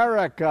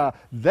America,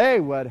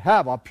 they would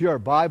have a pure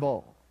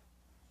Bible.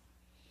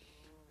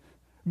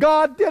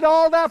 God did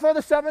all that for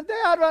the Seventh-day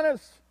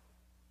Adventists.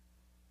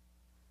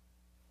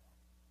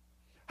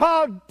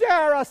 How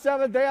dare a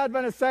Seventh-day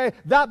Adventist say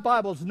that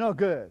Bible's no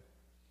good?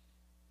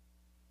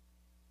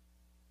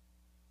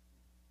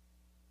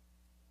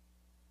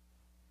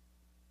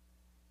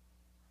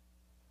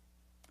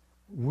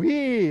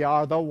 We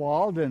are the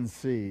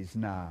Waldenses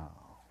now.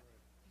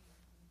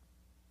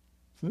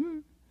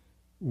 See?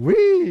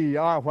 We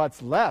are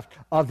what's left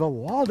of the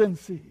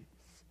Waldenses.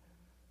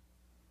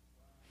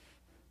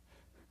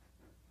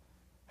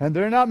 And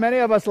there are not many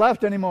of us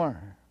left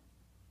anymore.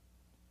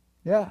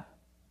 Yeah.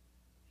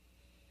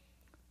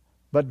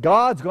 But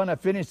God's going to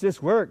finish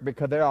this work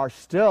because there are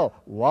still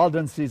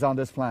Waldenses on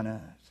this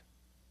planet.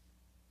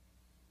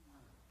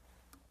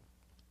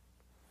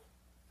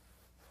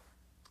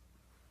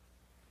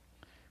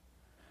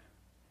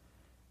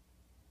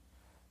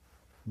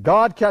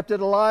 God kept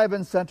it alive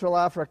in Central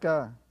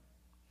Africa.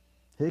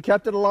 He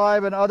kept it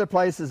alive in other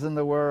places in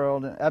the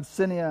world, in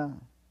Abyssinia.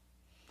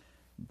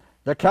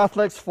 The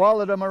Catholics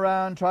followed him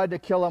around, tried to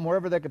kill him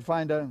wherever they could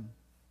find him.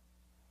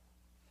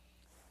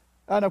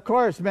 And of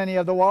course, many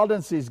of the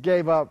Waldenses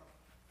gave up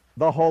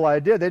the whole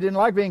idea. They didn't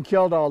like being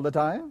killed all the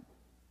time.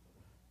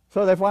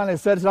 So they finally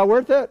said, it's not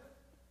worth it.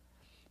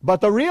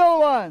 But the real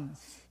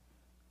ones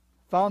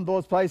found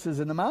those places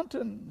in the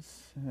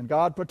mountains, and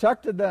God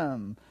protected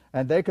them,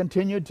 and they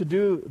continued to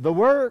do the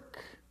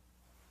work.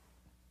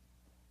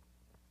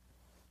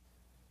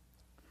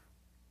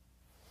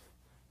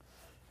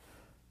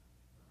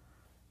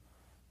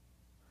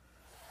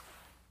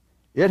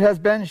 It has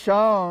been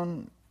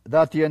shown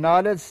that the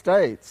United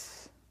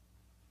States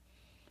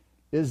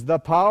is the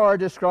power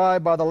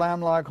described by the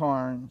lamb-like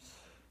horns.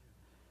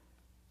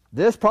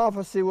 This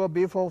prophecy will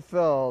be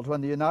fulfilled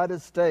when the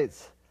United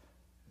States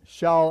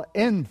shall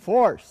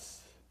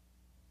enforce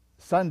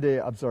Sunday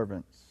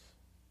observance.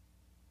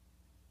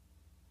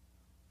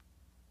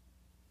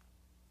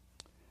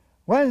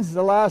 When's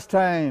the last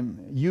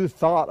time you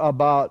thought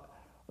about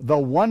the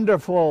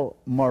wonderful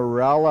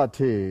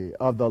morality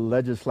of the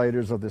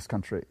legislators of this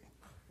country?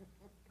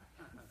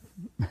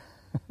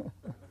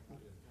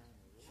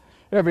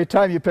 Every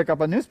time you pick up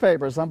a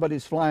newspaper,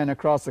 somebody's flying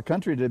across the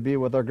country to be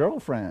with their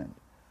girlfriend.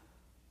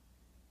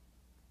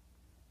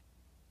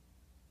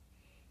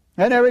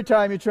 And every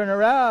time you turn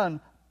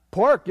around,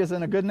 pork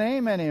isn't a good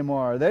name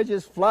anymore. They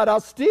just flat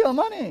out steal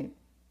money.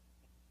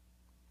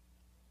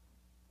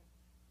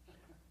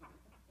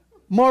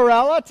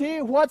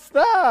 Morality? What's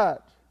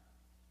that?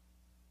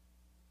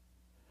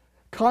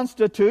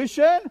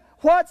 Constitution?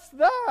 What's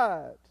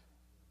that?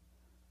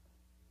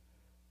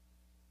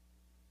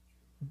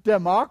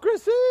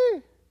 Democracy?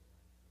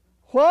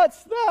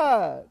 What's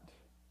that?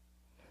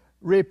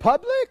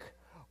 Republic?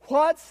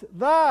 What's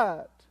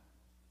that?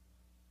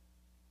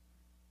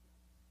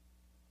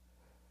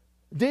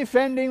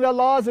 Defending the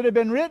laws that have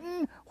been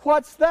written?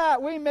 What's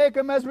that? We make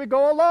them as we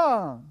go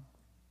along.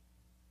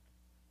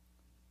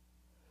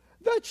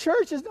 The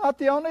church is not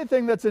the only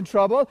thing that's in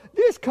trouble.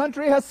 This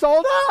country has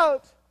sold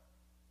out.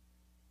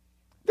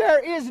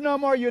 There is no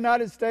more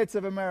United States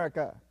of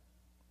America.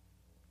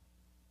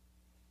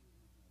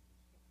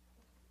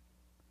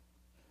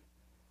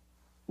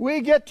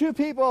 We get two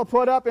people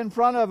put up in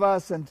front of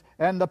us,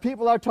 and the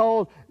people are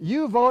told,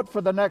 you vote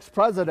for the next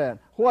president.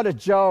 What a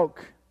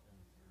joke.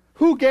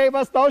 Who gave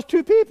us those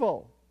two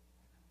people?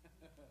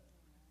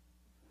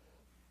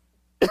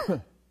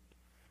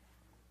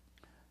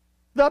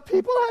 The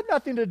people had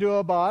nothing to do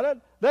about it.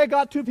 They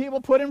got two people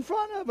put in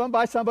front of them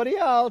by somebody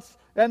else,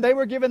 and they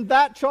were given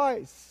that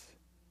choice.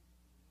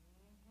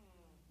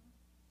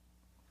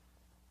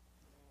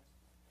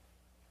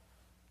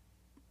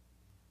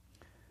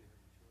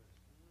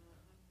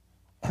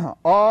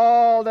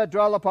 All that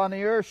dwell upon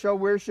the earth shall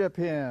worship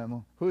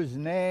him, whose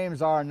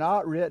names are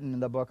not written in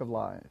the book of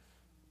life.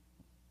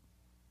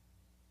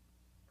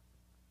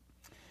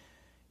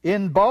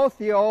 In both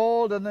the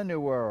old and the new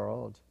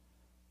world,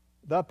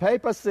 the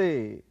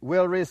papacy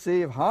will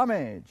receive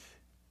homage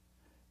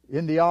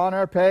in the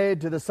honor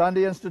paid to the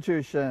Sunday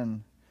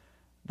institution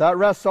that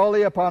rests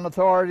solely upon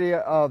authority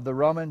of the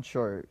Roman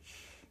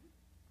Church.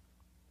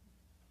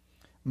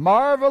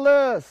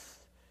 Marvelous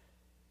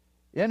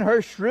in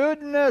her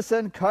shrewdness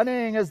and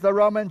cunning is the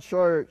Roman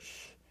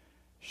Church.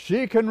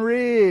 She can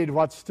read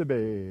what's to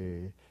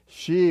be.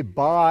 She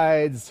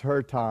bides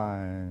her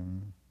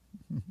time.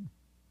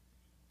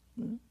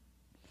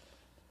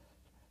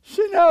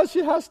 She knows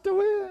she has to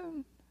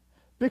win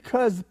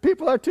because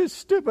people are too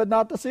stupid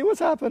not to see what's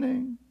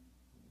happening.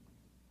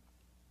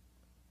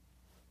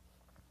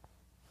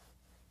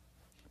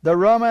 The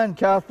Roman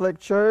Catholic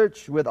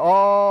Church, with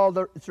all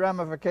its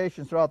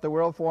ramifications throughout the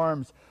world,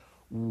 forms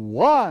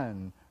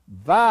one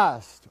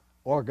vast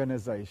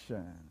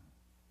organization.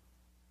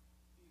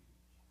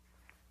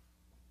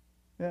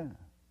 Yeah.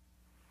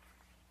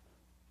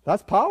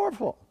 That's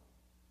powerful.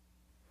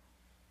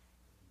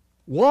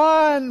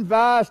 One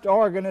vast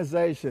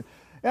organization.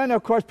 And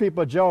of course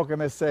people joke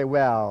and they say,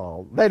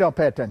 well, they don't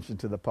pay attention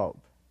to the Pope.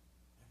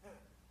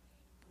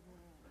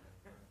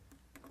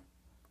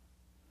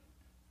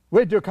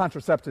 We do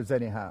contraceptives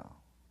anyhow.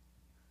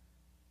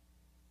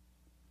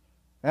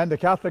 And the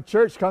Catholic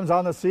Church comes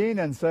on the scene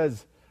and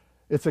says,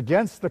 it's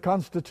against the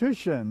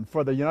Constitution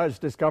for the United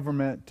States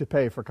government to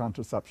pay for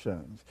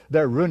contraceptions.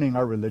 They're ruining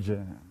our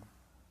religion.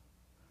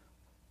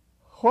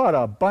 What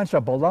a bunch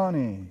of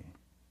baloney.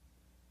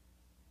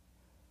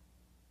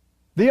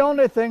 The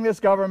only thing this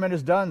government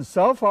has done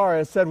so far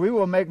is said we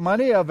will make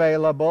money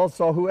available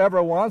so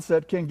whoever wants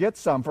it can get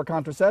some for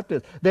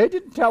contraceptives. They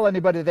didn't tell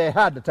anybody they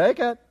had to take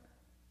it.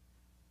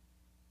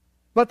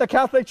 But the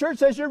Catholic Church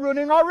says you're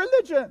ruining our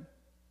religion.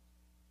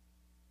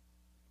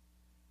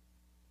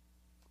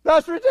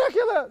 That's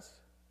ridiculous.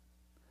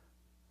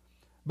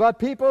 But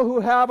people who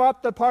have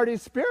up the party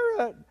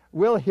spirit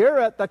will hear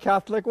it the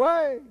Catholic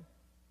way.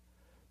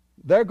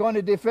 They're going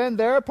to defend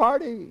their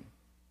party.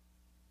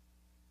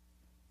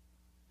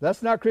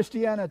 That's not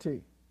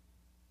Christianity.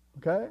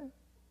 Okay?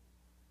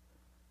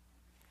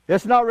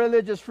 It's not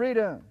religious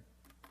freedom.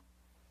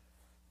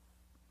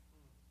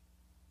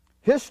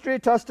 History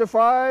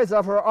testifies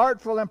of her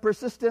artful and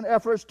persistent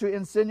efforts to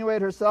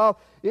insinuate herself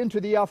into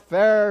the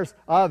affairs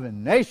of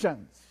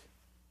nations.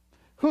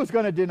 Who's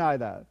going to deny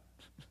that?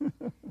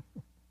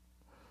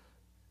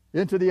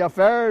 Into the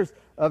affairs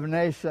of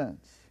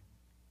nations.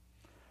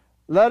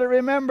 Let it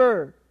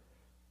remember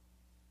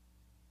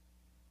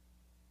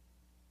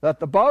that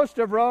the boast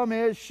of Rome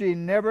is she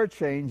never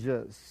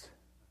changes.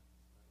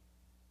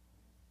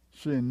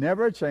 She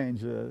never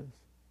changes.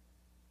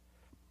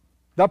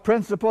 The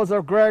principles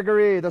of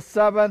Gregory the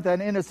Seventh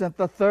and Innocent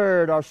the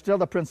Third are still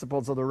the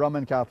principles of the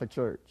Roman Catholic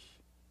Church.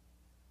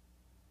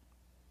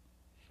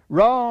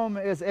 Rome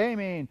is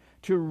aiming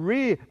to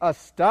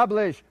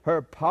re-establish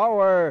her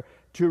power,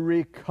 to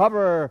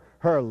recover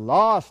her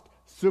lost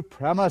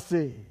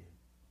supremacy.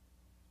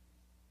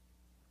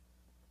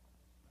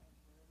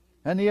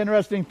 And the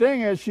interesting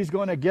thing is she's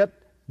going to get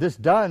this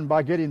done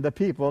by getting the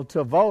people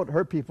to vote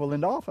her people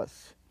into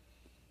office.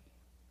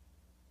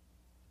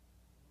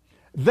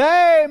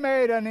 They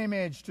made an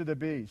image to the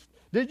beast.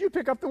 Did you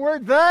pick up the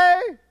word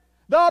they?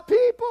 The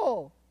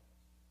people.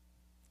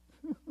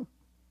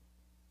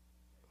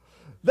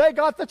 They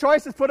got the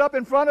choices put up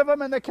in front of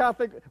them, and the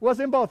Catholic was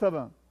in both of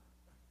them.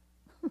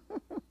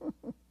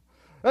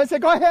 They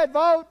said, go ahead,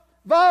 vote,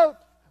 vote.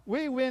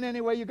 We win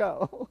any way you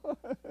go.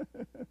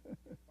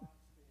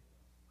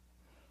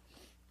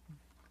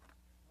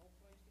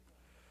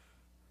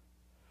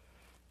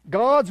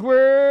 God's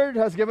word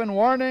has given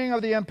warning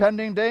of the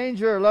impending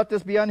danger. Let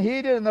this be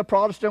unheeded, and the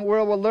Protestant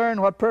world will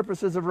learn what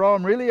purposes of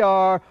Rome really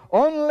are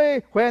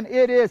only when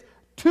it is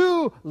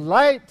too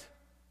late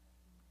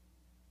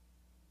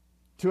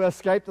to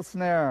escape the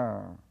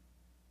snare.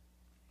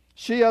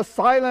 She is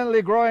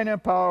silently growing in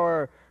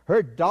power.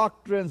 Her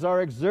doctrines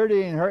are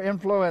exerting her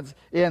influence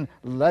in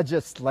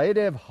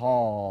legislative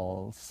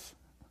halls,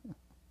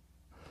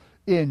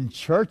 in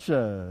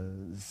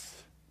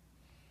churches,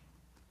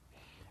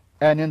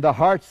 and in the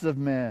hearts of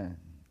men.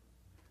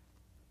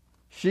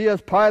 She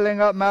is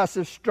piling up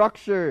massive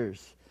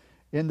structures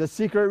in the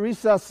secret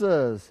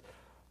recesses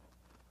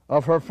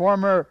of her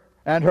former,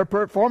 and her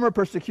former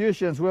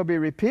persecutions will be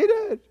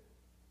repeated.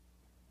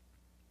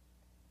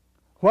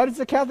 What is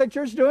the Catholic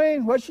Church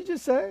doing? What did she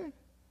just say?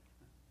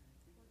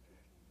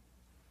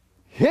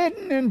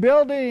 Hidden in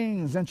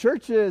buildings and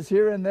churches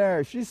here and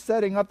there. She's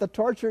setting up the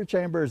torture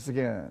chambers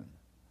again.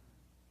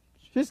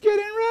 She's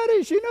getting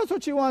ready. She knows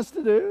what she wants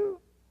to do.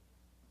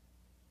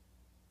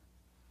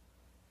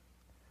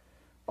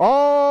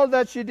 All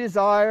that she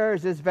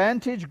desires is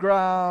vantage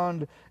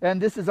ground,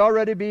 and this is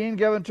already being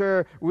given to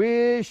her.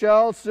 We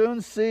shall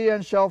soon see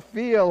and shall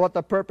feel what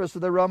the purpose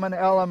of the Roman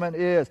element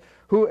is.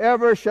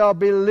 Whoever shall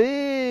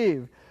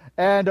believe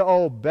and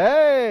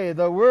obey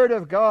the word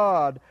of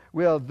God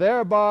will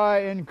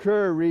thereby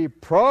incur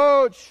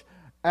reproach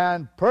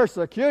and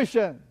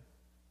persecution.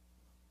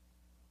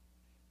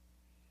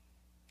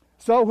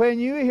 So when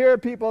you hear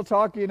people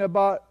talking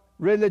about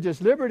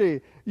religious liberty,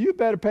 you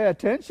better pay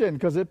attention,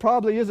 because it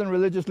probably isn't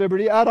religious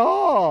liberty at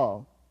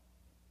all.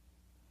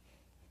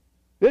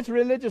 It's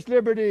religious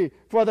liberty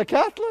for the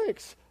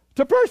Catholics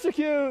to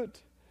persecute.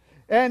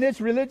 And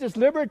it's religious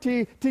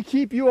liberty to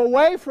keep you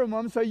away from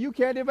them so you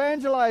can't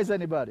evangelize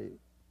anybody.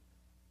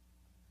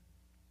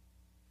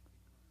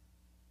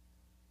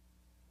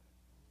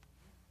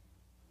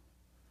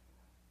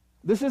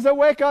 This is a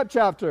wake-up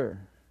chapter.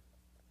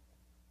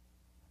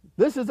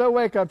 This is a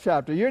wake-up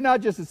chapter. You're not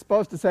just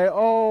supposed to say,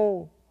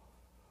 oh,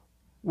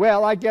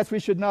 well, I guess we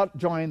should not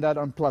join that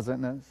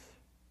unpleasantness.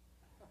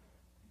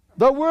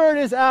 The word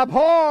is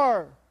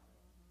abhor.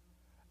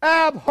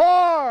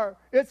 Abhor.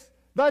 It's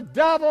the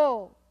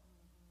devil.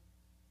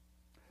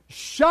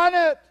 Shun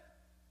it.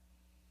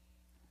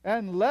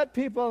 And let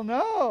people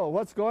know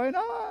what's going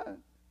on.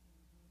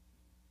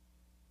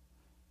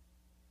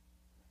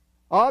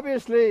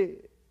 Obviously,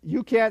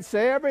 you can't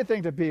say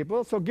everything to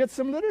people, so get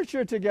some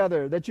literature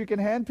together that you can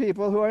hand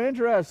people who are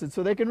interested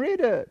so they can read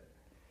it.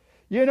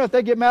 You know, if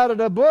they get mad at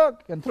a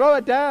book and throw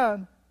it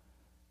down,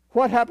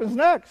 what happens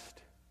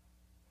next?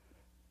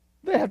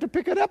 They have to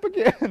pick it up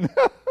again.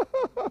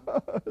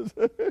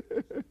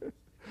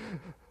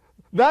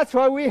 That's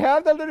why we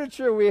have the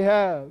literature we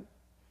have.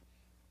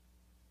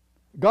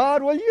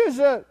 God will use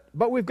it,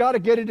 but we've got to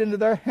get it into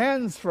their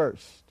hands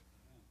first.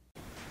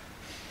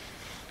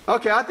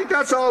 Okay, I think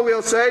that's all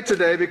we'll say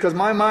today, because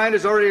my mind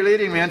is already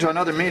leading me into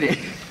another meeting.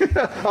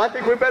 I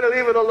think we better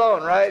leave it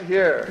alone right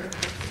here.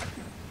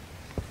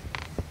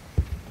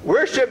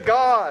 Worship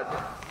God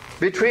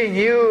between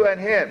you and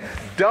Him.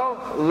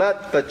 Don't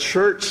let the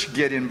church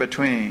get in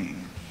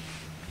between.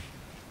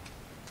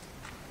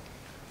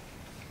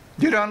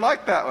 You don't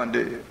like that one, do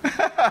you?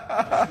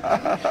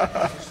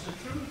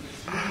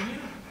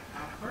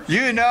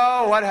 You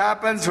know what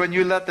happens when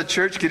you let the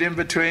church get in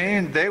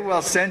between? They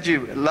will send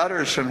you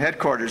letters from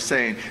headquarters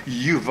saying,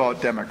 you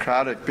vote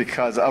Democratic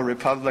because a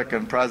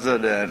Republican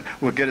president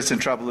will get us in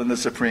trouble in the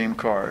Supreme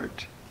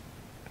Court.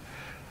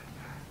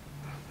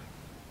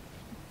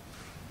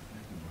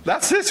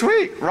 That's this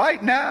week,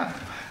 right now.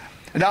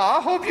 Now,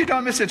 I hope you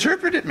don't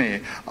misinterpret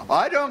me.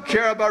 I don't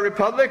care about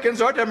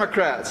Republicans or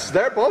Democrats.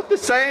 They're both the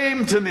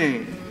same to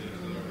me.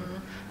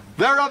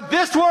 They're of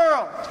this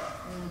world.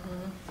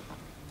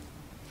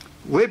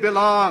 We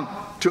belong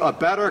to a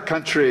better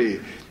country.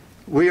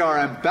 We are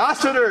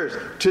ambassadors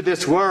to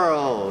this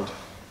world.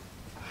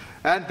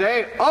 And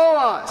they owe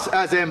us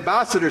as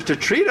ambassadors to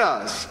treat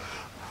us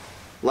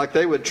like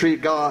they would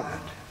treat God.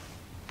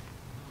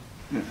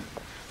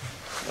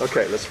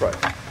 Okay, let's pray.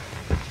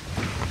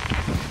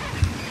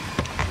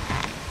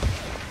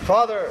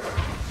 Father,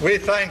 we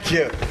thank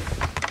you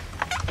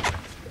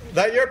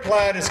that your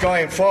plan is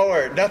going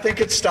forward. Nothing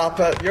can stop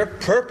it. Your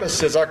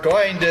purposes are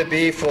going to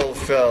be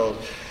fulfilled.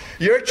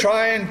 You're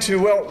trying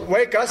to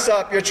wake us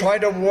up. You're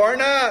trying to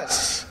warn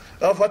us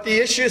of what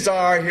the issues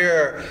are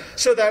here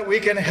so that we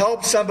can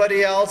help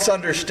somebody else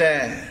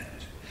understand.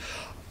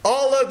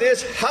 All of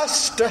this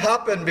has to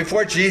happen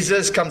before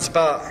Jesus comes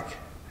back.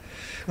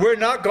 We're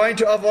not going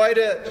to avoid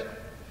it.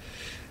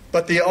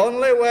 But the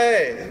only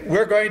way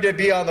we're going to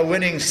be on the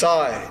winning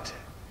side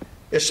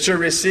is to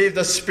receive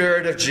the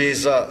Spirit of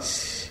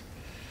Jesus.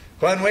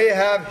 When we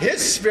have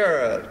His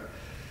Spirit,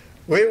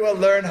 we will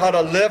learn how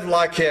to live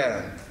like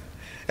Him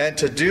and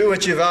to do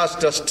what you've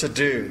asked us to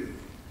do.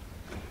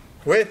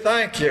 We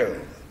thank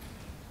you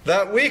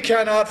that we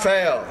cannot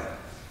fail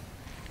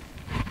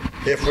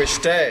if we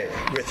stay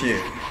with you.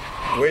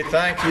 We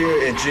thank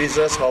you in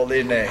Jesus'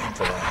 holy name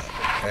for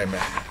that.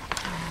 Amen.